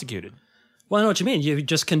being prosecuted? Well, I know what you mean. You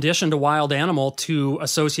just conditioned a wild animal to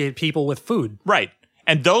associate people with food. Right.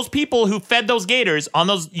 And those people who fed those gators on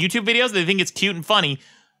those YouTube videos, they think it's cute and funny,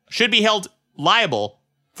 should be held liable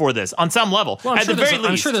for this on some level. Well, At the very least.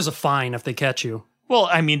 I'm sure there's a fine if they catch you. Well,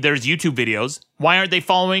 I mean, there's YouTube videos. Why aren't they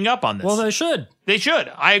following up on this? Well, they should. They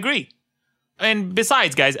should. I agree. And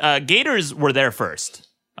besides, guys, gators were there first.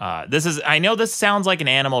 I know this sounds like an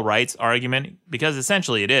animal rights argument, because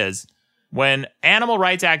essentially it is. When animal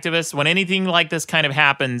rights activists, when anything like this kind of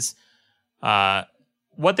happens,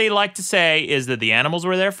 what they like to say is that the animals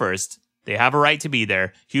were there first. They have a right to be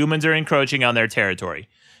there. Humans are encroaching on their territory.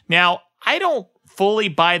 Now, I don't fully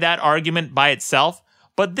buy that argument by itself,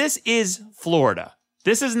 but this is Florida.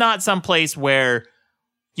 This is not some place where,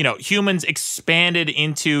 humans expanded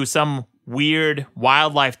into some weird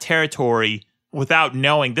wildlife territory without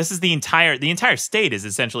knowing. This is the entire state is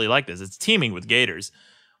essentially like this. It's teeming with gators.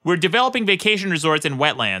 We're developing vacation resorts in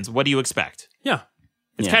wetlands. What do you expect? Yeah.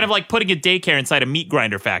 It's kind of like putting a daycare inside a meat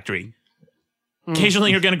grinder factory.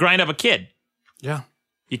 Occasionally, you're going to grind up a kid. Yeah.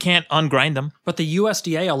 You can't ungrind them. But the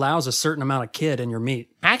USDA allows a certain amount of kid in your meat.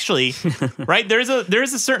 Actually, right? There's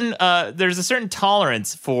a certain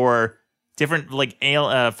tolerance for different like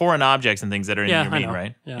foreign objects and things that are in your meat,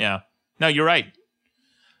 right? Yeah. No, you're right.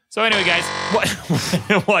 So anyway, guys,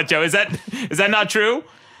 what, Joe? Is that not true?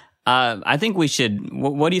 I think we should.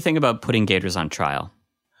 What do you think about putting gators on trial?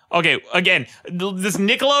 Okay, again, this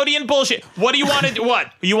Nickelodeon bullshit. What do you want to do?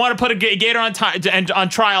 What you want to put a gator on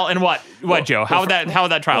trial and what? What, Joe? How would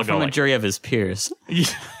that trial go? From a jury of his peers.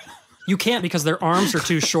 You can't because their arms are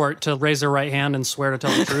too short to raise their right hand and swear to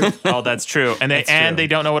tell the truth. Oh, that's true. And they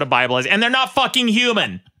don't know what a Bible is, and they're not fucking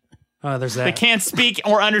human. Oh, there's that. They can't speak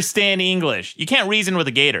or understand English. You can't reason with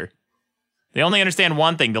a gator. They only understand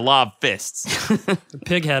one thing: the law of fists. They're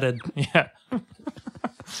pig-headed. Yeah.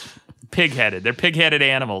 Pig-headed. They're pig-headed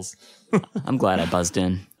animals. I'm glad I buzzed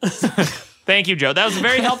in. Thank you, Joe. That was a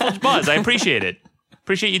very helpful buzz. I appreciate it.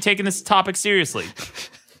 Appreciate you taking this topic seriously.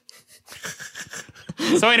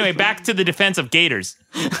 So anyway, back to the defense of gators.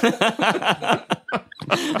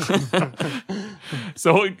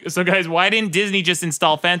 So guys, why didn't Disney just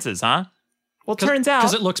install fences, huh? Well, turns out...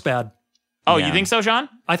 Because it looks bad. Oh, yeah. You think so, Sean?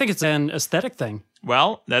 I think it's an aesthetic thing.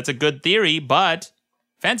 Well, that's a good theory, but...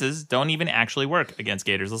 fences don't even actually work against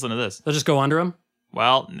gators. Listen to this. They'll just go under them?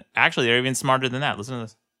 Well, actually, they're even smarter than that. Listen to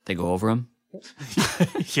this. They go over them?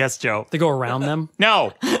 Yes, Joe. They go around them?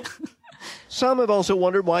 No. Some have also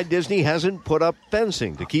wondered why Disney hasn't put up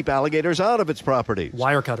fencing to keep alligators out of its properties.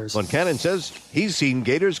 Wire cutters. Buncannon says he's seen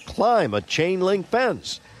gators climb a chain link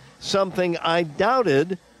fence, something I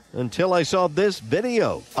doubted until I saw this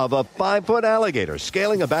video of a 5-foot alligator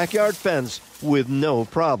scaling a backyard fence with no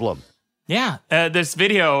problem. Yeah, this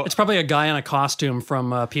video... It's probably a guy in a costume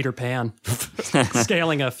from Peter Pan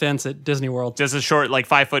scaling a fence at Disney World. Just a short,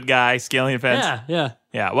 5-foot guy scaling a fence?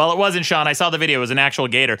 Yeah, well, it wasn't, Sean. I saw the video. It was an actual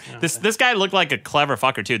gator. Okay. This guy looked like a clever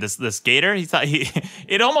fucker, too. This gator,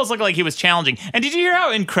 it almost looked like he was challenging. And did you hear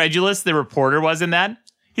how incredulous the reporter was in that?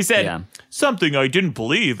 He said, something I didn't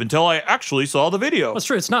believe until I actually saw the video. That's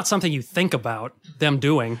true. It's not something you think about them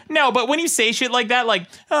doing. No, but when you say shit like that,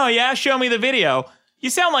 oh, yeah, show me the video... You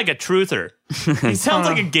sound like a truther. You sound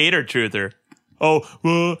like a gator truther. Oh,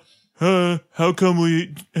 well, how come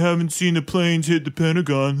we haven't seen the planes hit the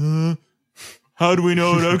Pentagon, How do we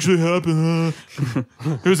know it actually happened,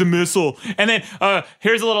 It was a missile. And then,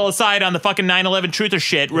 here's a little aside on the fucking 9/11 truther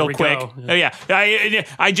shit real quick. Go. Oh, yeah.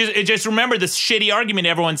 I just remember this shitty argument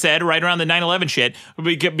everyone said right around the 9/11 shit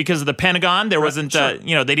because of the Pentagon. There wasn't, they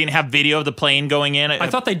didn't have video of the plane going in. I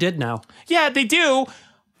thought they did now. Yeah, they do.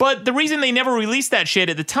 But the reason they never released that shit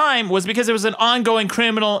at the time was because it was an ongoing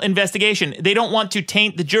criminal investigation. They don't want to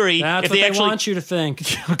taint the jury. That's if what they actually want you to think.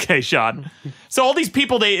 Okay, Sean. So all these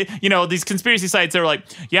people, these conspiracy sites, they're like,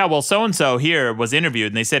 yeah, well, so-and-so here was interviewed,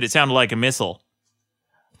 and they said it sounded like a missile.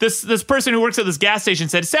 This person who works at this gas station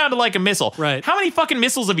said it sounded like a missile. Right. How many fucking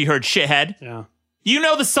missiles have you heard, shithead? Yeah. You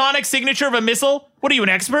know the sonic signature of a missile? What are you, an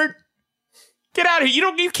expert? Get out of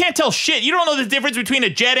here. You can't tell shit. You don't know the difference between a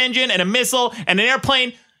jet engine and a missile and an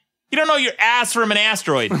airplane. You don't know your ass from an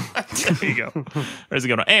asteroid. There you go. Where's it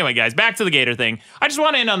going? Anyway, guys, back to the gator thing. I just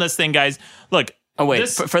want to end on this thing, guys. Look. Oh, wait.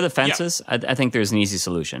 For the fences, yeah. I think there's an easy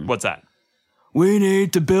solution. What's that? We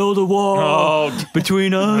need to build a wall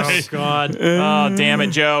between us. Oh, God. Oh, damn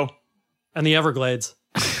it, Joe. And the Everglades.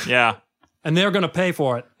 Yeah. And they're going to pay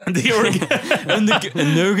for it. and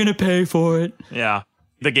they're going to pay for it. Yeah.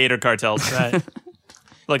 The gator cartels. Right.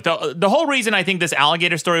 Look, the whole reason I think this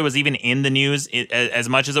alligator story was even in the news as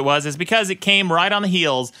much as it was is because it came right on the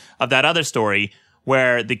heels of that other story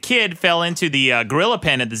where the kid fell into the gorilla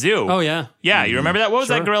pen at the zoo. Oh, yeah. Yeah, you remember that? What was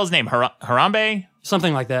that gorilla's name? Harambe?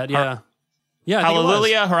 Something like that, yeah.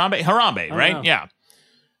 Hallelujah, Harambe, right? Yeah.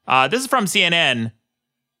 This is from CNN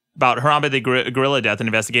about Harambe the gorilla death and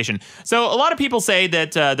investigation. So a lot of people say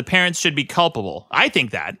that the parents should be culpable. I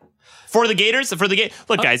think that. For the gators,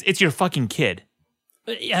 look, guys, it's your fucking kid.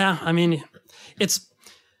 Yeah, I mean,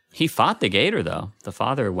 He fought the gator, though. The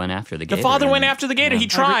father went after the gator. The father went after the gator. Yeah. He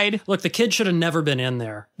tried. Look, the kid should have never been in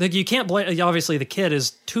there. You can't blame... Obviously, the kid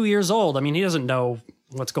is 2 years old. I mean, he doesn't know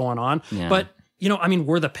what's going on. Yeah. But,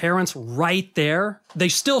 were the parents right there? They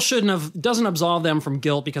still shouldn't have... Doesn't absolve them from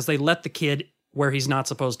guilt because they let the kid where he's not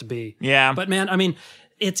supposed to be. Yeah. But, man, I mean...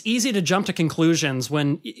 it's easy to jump to conclusions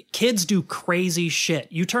when kids do crazy shit.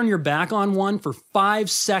 You turn your back on one for 5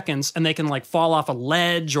 seconds and they can like fall off a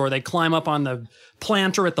ledge, or they climb up on the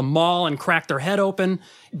planter at the mall and crack their head open.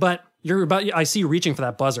 But I see you reaching for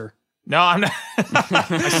that buzzer. No, I'm not.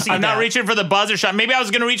 I'm not reaching for the buzzer shot. Maybe I was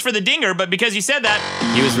going to reach for the dinger, but because you said that,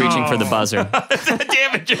 he was reaching for the buzzer.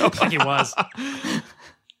 Damn it, Joe! He was.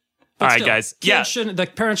 All right, guys. Yeah, the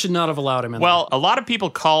parents should not have allowed him in. Well, a lot of people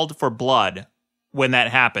called for blood when that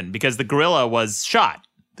happened because the gorilla was shot.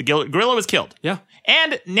 The gorilla was killed. Yeah,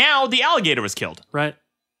 and now the alligator was killed. Right.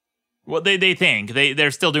 Well, they think they're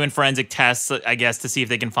still doing forensic tests, I guess, to see if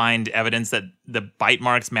they can find evidence that the bite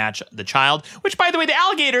marks match the child. Which, by the way, the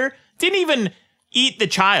alligator didn't even eat the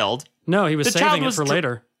child. No, he was saving it for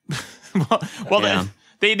later. well,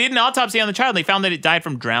 they did an autopsy on the child. They found that it died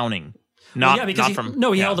from drowning. He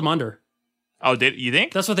held him under. Oh, did you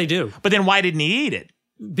think? That's what they do. But then why didn't he eat it?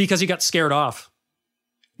 Because he got scared off.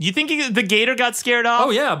 You think the gator got scared off? Oh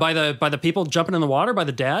yeah, by the people jumping in the water, by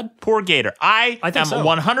the dad. Poor gator. I am so.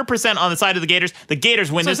 100% on the side of the Gators. The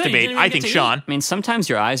Gators win this debate. I think Sean. I mean, sometimes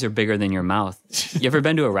your eyes are bigger than your mouth. You ever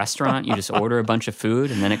been to a restaurant? You just order a bunch of food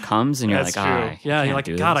and then it comes and you're That's like, true. Yeah, you're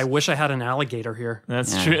like, God, I wish I had an alligator here.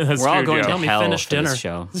 That's true. That's We're all true, going Joe. to hell for this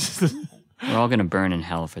show. We're all going to burn in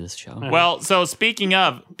hell for this show. Well, so speaking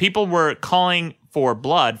of, people were calling for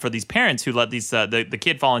blood for these parents who let these the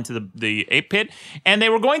kid fall into the ape pit, and they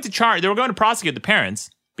were going to prosecute the parents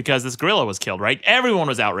because this gorilla was killed. Right? Everyone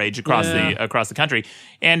was outraged across the country.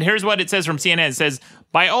 And here's what it says from CNN. It says,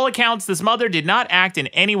 by all accounts, this mother did not act in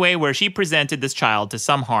any way where she presented this child to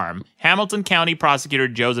some harm. Hamilton County prosecutor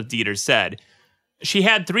Joseph Dieter said. She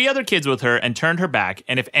had 3 other kids with her and turned her back,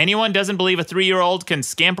 and if anyone doesn't believe a 3-year-old can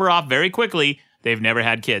scamper off very quickly, they've never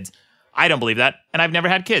had kids. I don't believe that, and I've never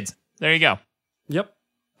had kids. There you go. Yep.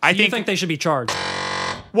 You think they should be charged?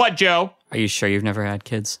 What, Joe? Are you sure you've never had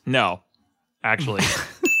kids? No, actually.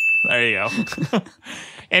 There you go.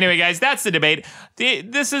 Anyway, guys, that's the debate.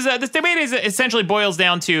 This debate essentially boils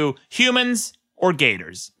down to humans or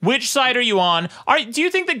gators. Which side are you on? Do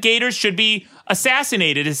you think that gators should be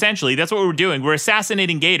assassinated, essentially? That's what we're doing. We're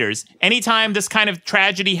assassinating gators. Anytime this kind of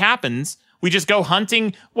tragedy happens, we just go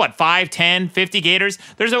hunting, 5, 10, 50 gators?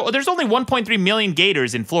 There's only 1.3 million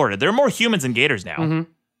gators in Florida. There are more humans than gators now. Mm-hmm.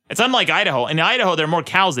 It's unlike Idaho. In Idaho, there are more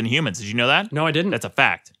cows than humans. Did you know that? No, I didn't. That's a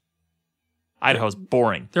fact. Idaho's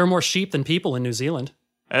boring. There are more sheep than people in New Zealand.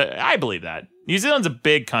 I believe that. New Zealand's a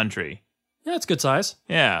big country. Yeah, it's good size.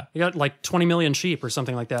 Yeah. You got like 20 million sheep or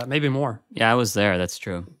something like that, maybe more. Yeah, I was there. That's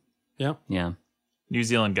true. Yeah. Yeah. New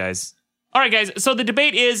Zealand, guys. All right, guys. So the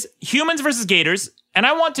debate is humans versus gators. And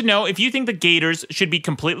I want to know if you think the gators should be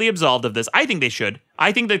completely absolved of this. I think they should.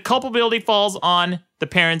 I think the culpability falls on the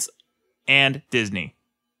parents and Disney.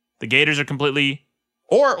 The gators are completely...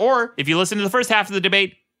 Or if you listen to the first half of the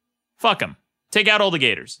debate, fuck them. Take out all the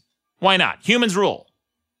gators. Why not? Humans rule.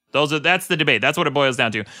 That's the debate. That's what it boils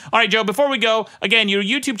down to. All right, Joe, before we go, again, your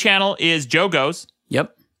YouTube channel is Joe Goes.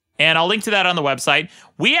 Yep. And I'll link to that on the website.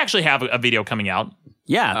 We actually have a video coming out.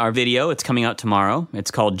 Yeah, our video, it's coming out tomorrow.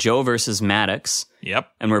 It's called Joe versus Maddox.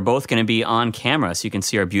 Yep. And we're both going to be on camera so you can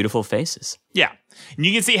see our beautiful faces. Yeah. And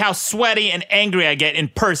you can see how sweaty and angry I get in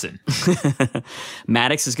person.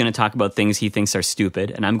 Maddox is going to talk about things he thinks are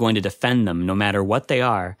stupid, and I'm going to defend them no matter what they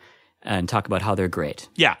are and talk about how they're great.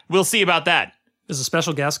 Yeah, we'll see about that. Is a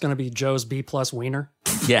special guest going to be Joe's B+ wiener?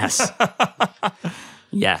 Yes.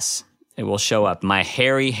 Yes. It will show up. My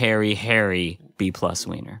hairy B+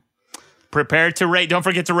 wiener. Prepare to rate. Don't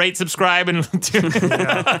forget to rate, subscribe, and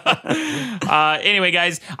anyway,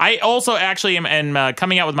 guys, I also actually am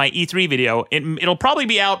coming out with my E3 video. It'll probably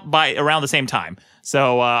be out by around the same time.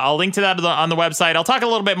 So I'll link to that on the website. I'll talk a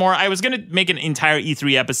little bit more. I was going to make an entire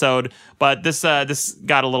E3 episode, but this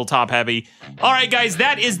got a little top heavy. All right, guys,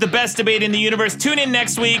 that is the best debate in the universe. Tune in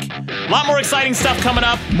next week. A lot more exciting stuff coming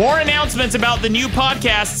up. More announcements about the new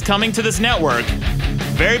podcasts coming to this network.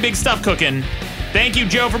 Very big stuff cooking. Thank you,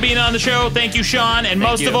 Joe, for being on the show. Thank you, Sean. And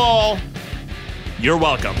most of all, you're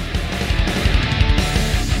welcome.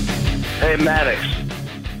 Hey, Maddox.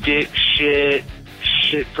 Dick shit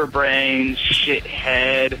for brains, shit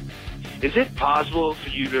head. Is it possible for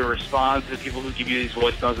you to respond to the people who give you these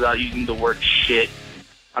voicemails without using the word shit?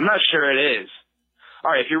 I'm not sure it is.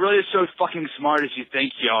 All right, if you're really so fucking smart as you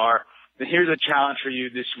think you are, then here's a challenge for you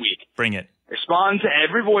this week. Bring it. Respond to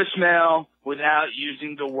every voicemail without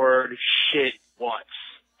using the word shit once.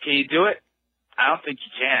 Can you do it? I don't think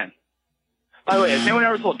you can. By the way, has anyone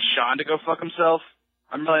ever told Sean to go fuck himself?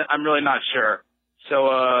 I'm really not sure. So,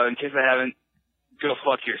 in case I haven't, go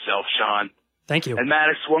fuck yourself, Sean. Thank you. And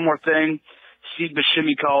Maddox, one more thing. Steve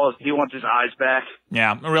Buscemi calls. He wants his eyes back.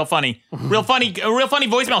 Yeah, real funny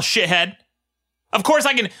voicemail, shithead. Of course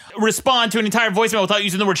I can respond to an entire voicemail without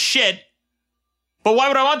using the word shit. But why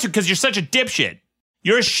would I want to? Because you're such a dipshit.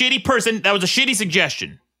 You're a shitty person. That was a shitty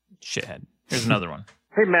suggestion. Shithead. Here's another one.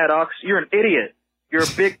 Hey, Maddox, you're an idiot. You're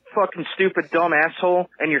a big fucking stupid dumb asshole,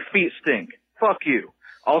 and your feet stink. Fuck you.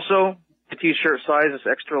 Also, the t-shirt size is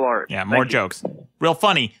extra large. Yeah, more jokes. Real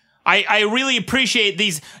funny. I really appreciate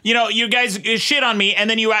these. You know, you guys shit on me, and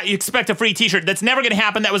then you expect a free t-shirt. That's never going to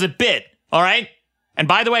happen. That was a bit. All right? And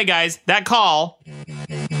by the way, guys, that call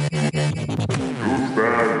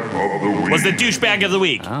was the douchebag of the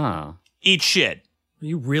week. Oh. Eat shit.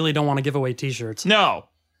 You really don't want to give away t-shirts. No.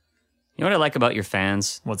 You know what I like about your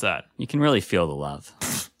fans? What's that? You can really feel the love.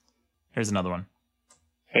 Here's another one.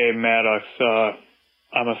 Hey, Maddox,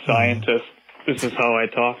 I'm a scientist. This is how I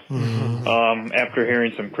talk. After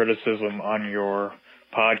hearing some criticism on your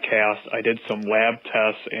podcast, I did some lab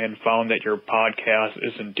tests and found that your podcast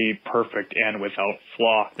is indeed perfect and without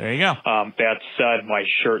flaw. There you go. That said, my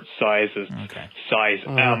shirt size is size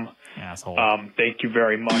M. Asshole. Thank you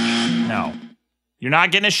very much. No. You're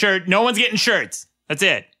not getting a shirt. No one's getting shirts. That's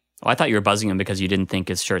it. Oh, I thought you were buzzing him because you didn't think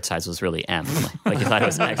his shirt size was really M. Like you thought it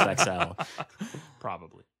was XXL.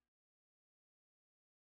 Probably.